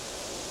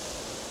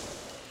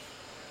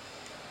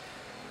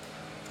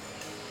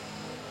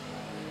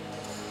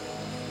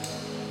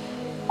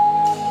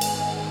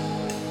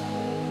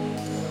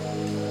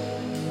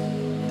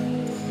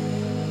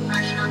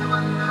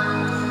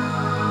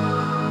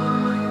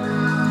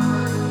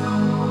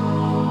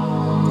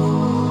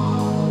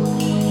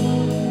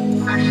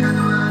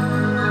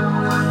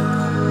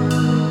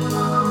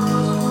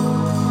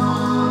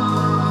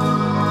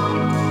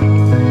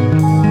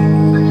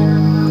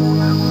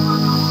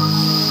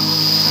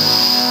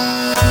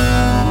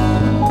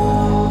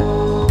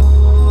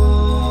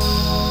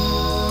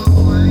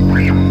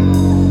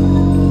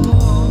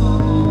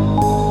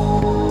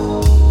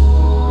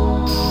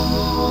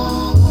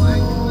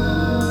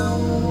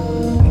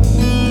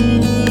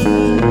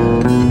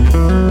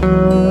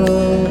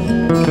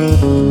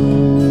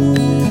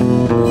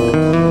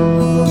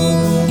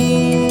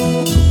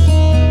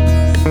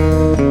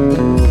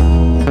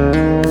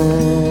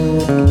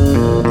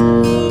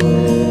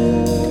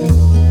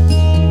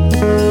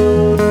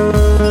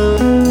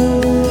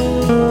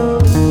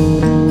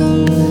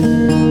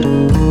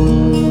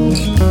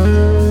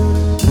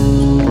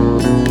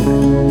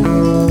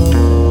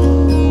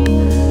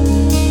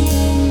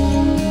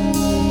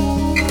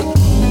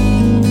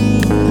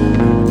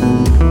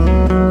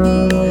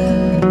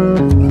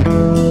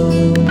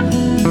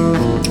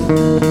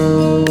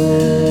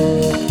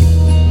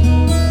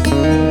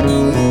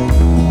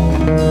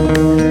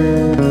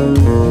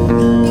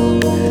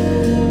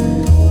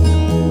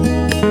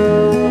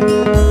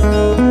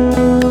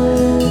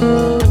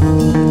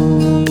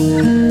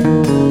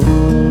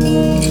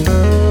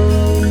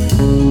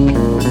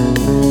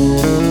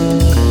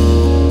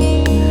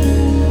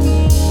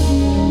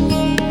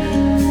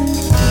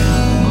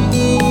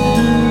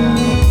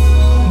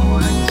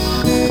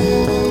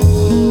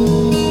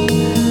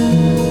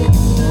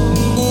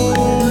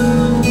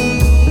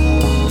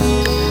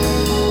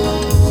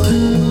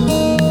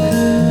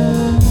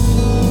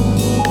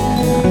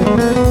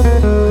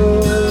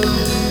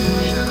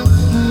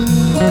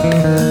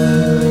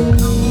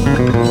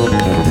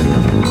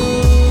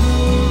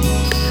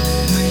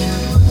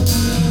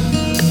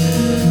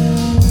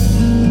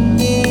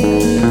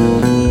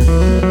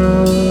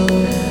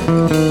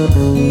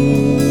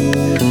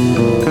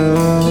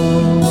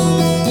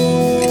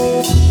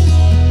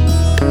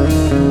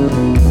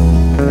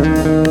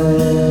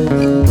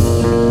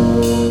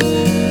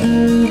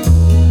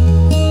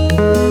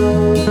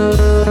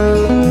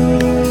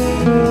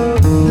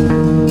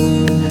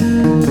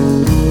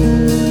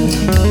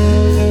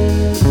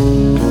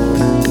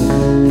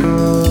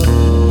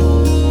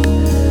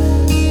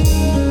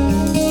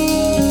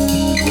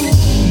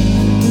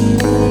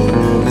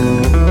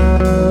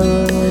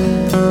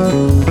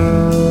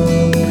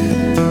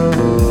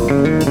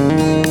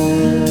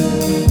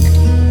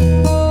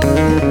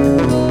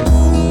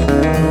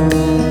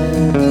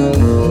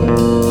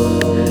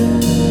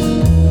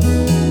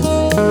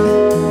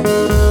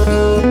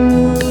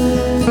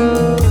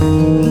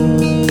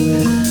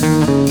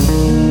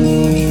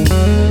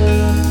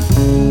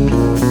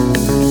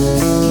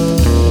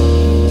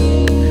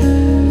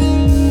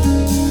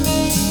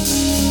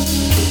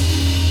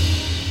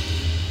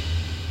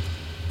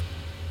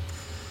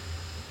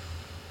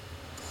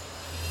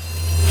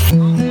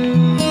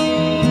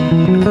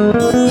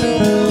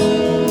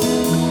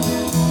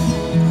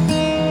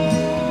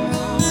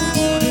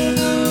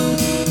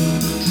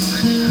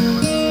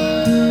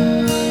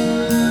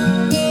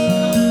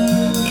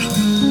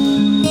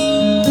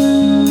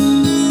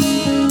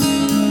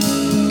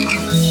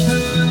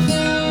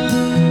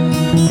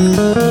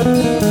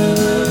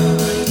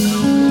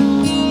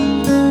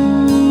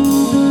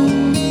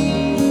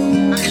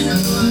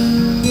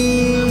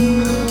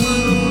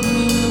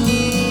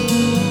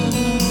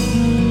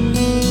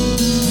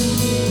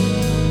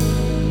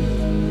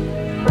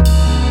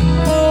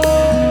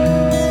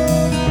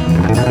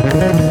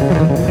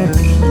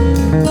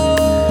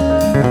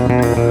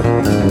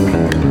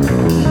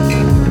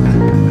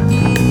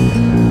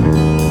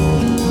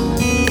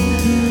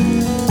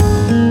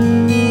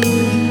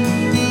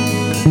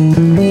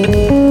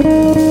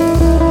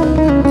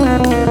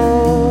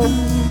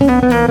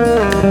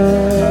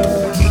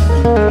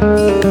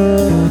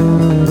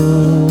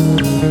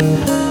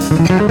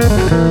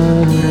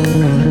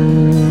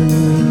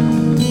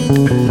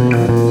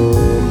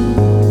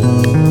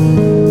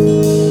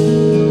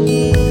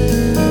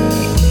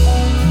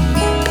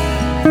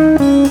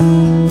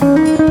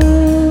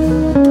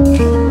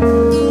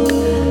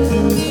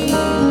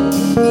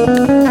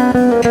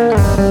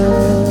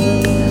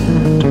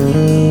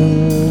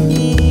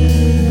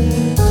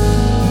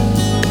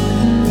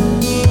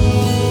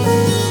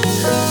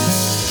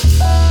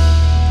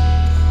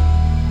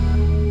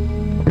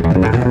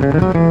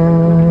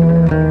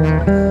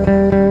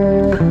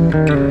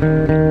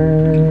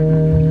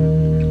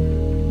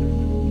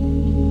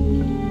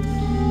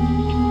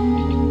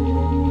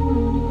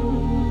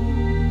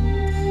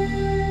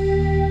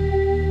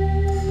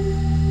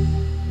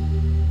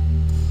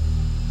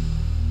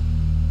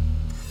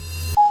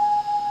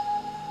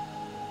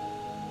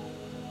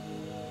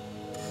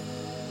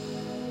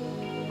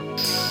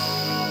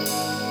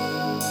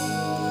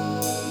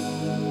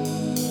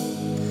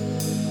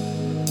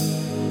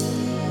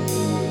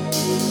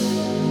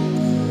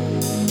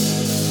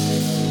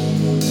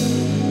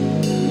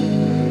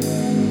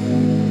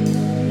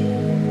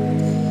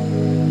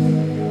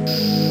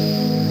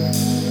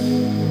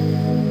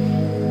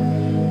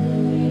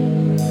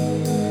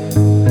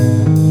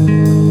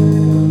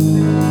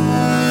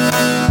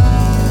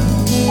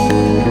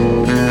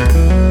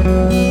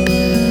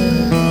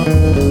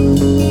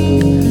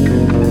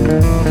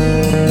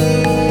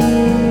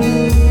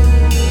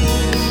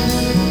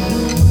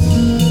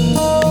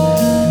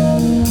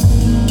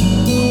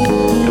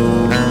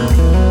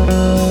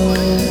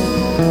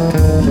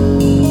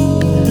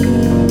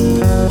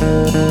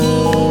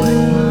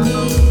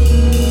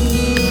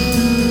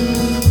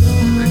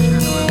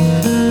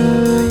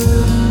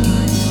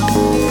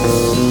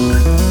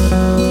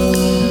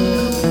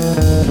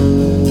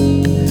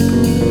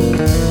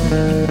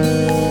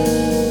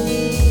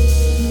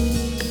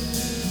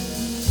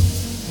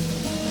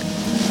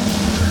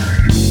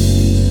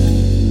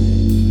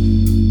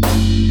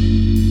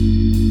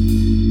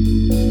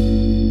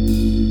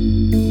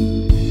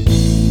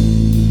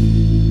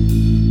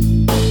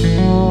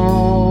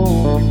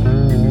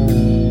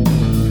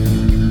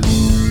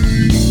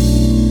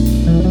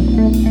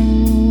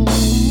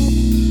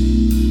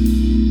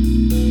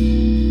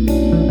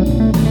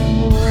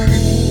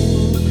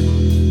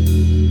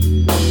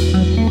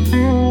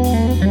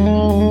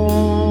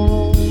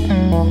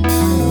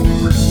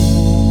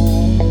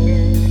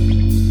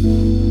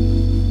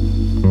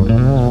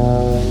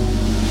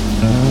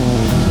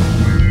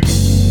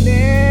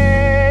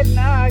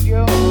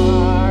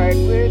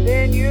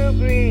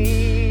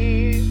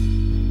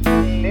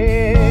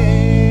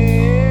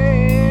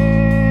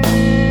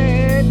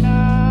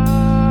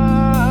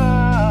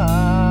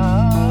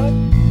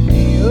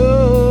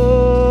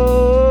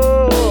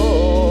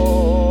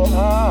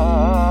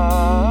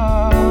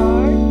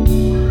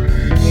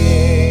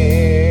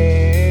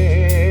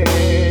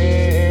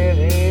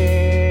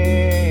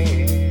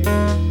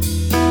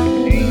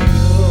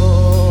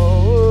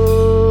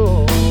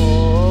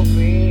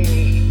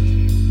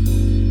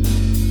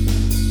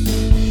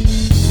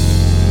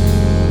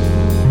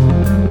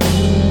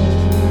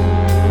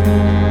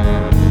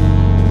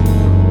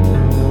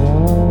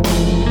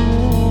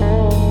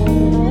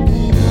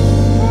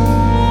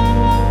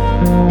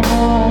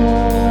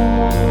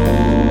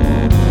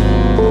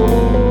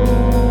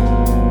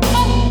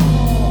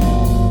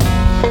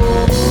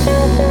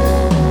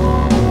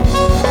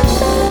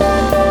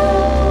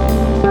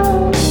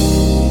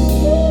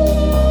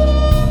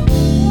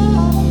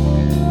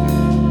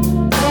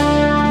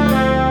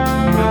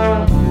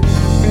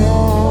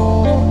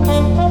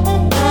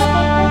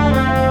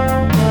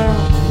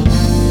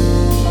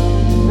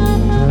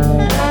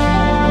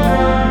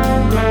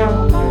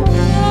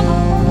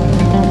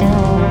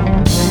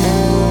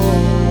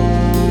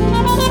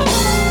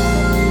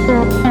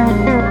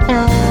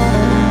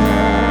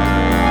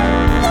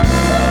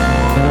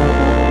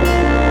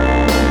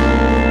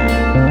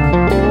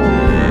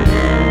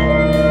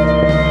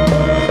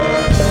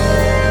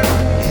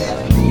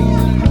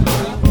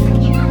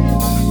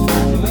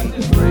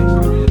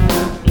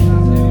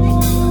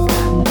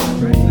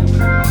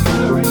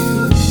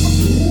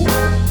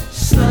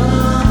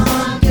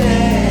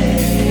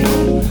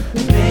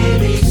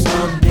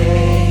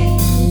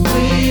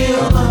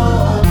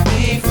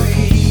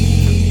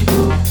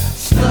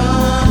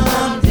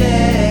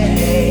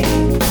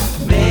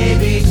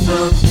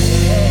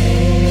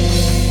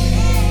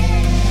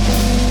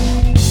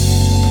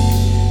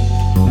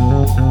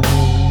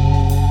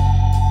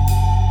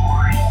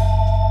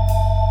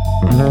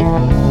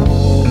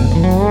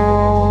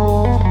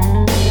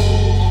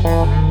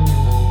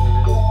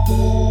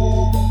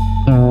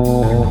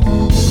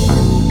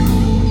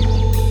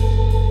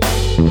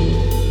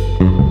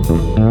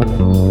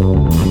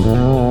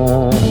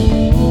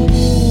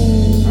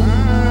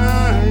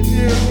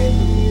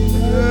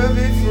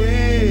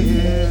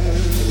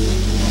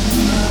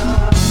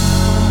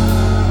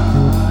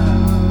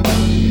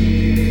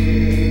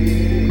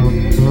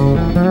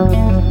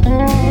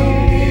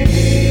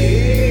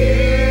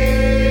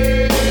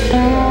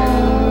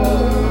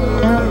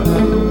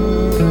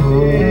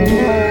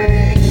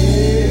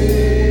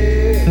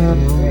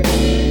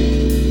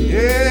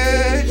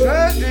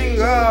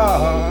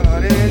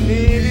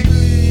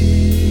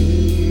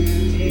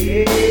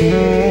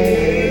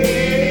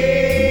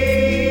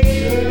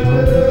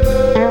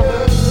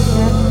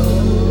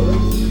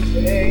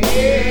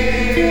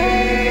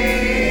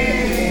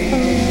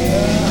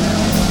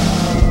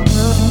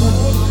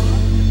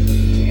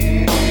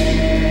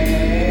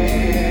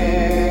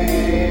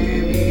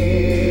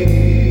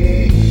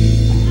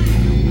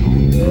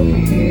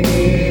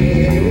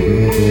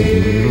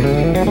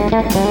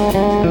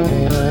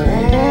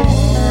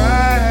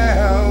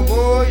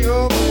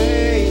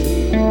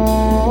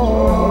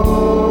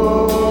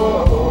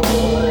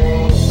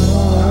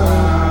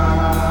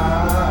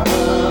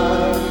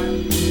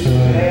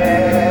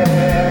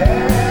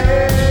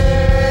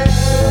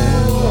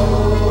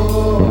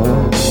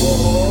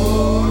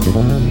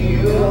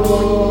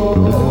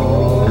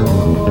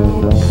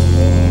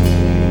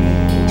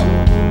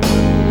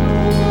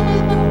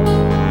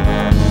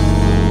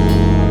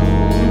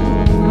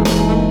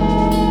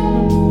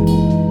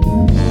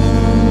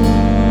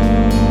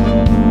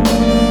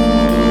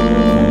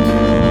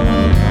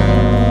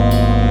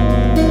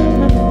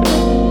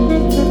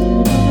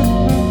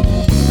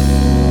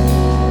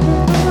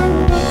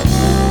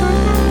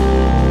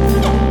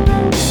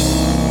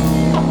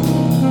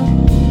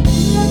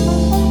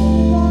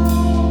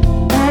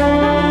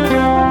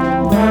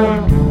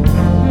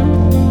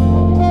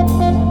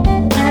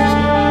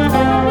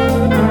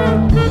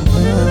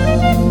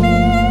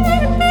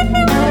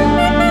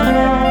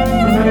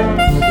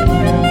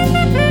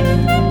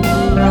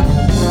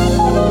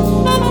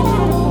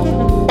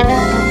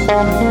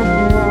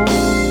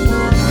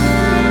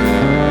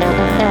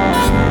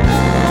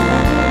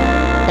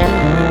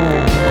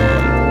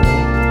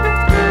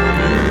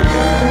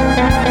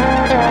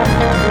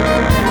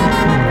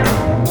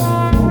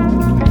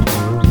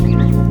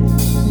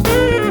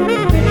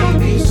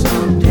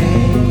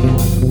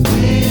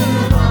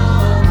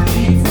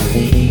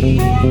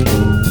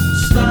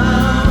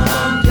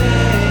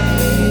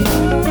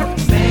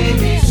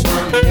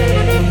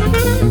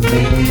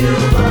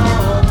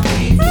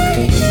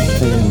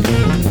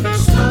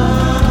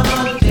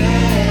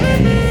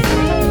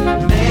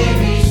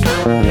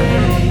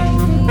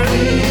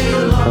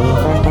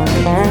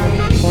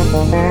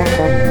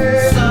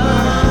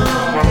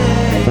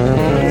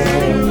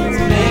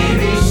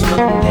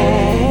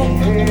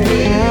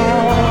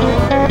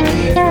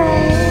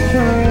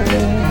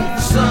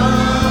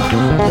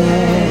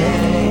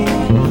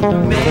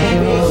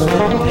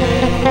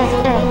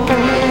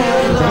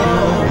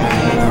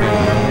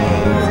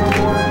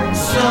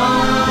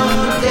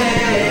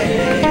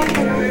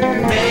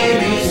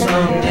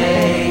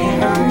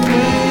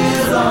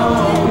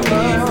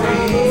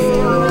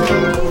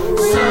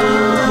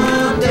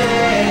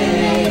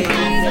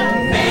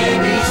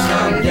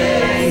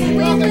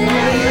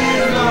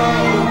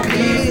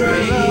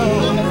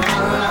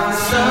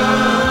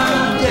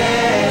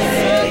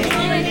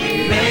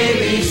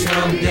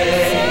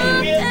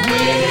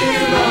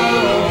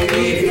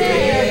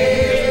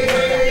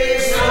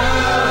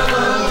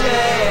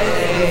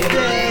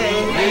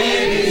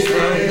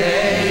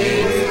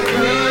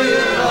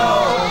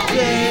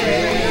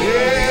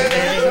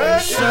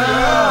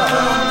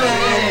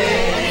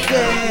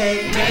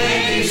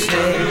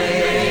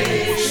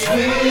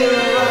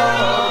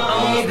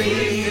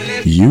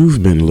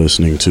 You've been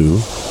listening to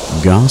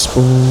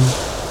Gospel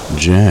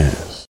Jazz.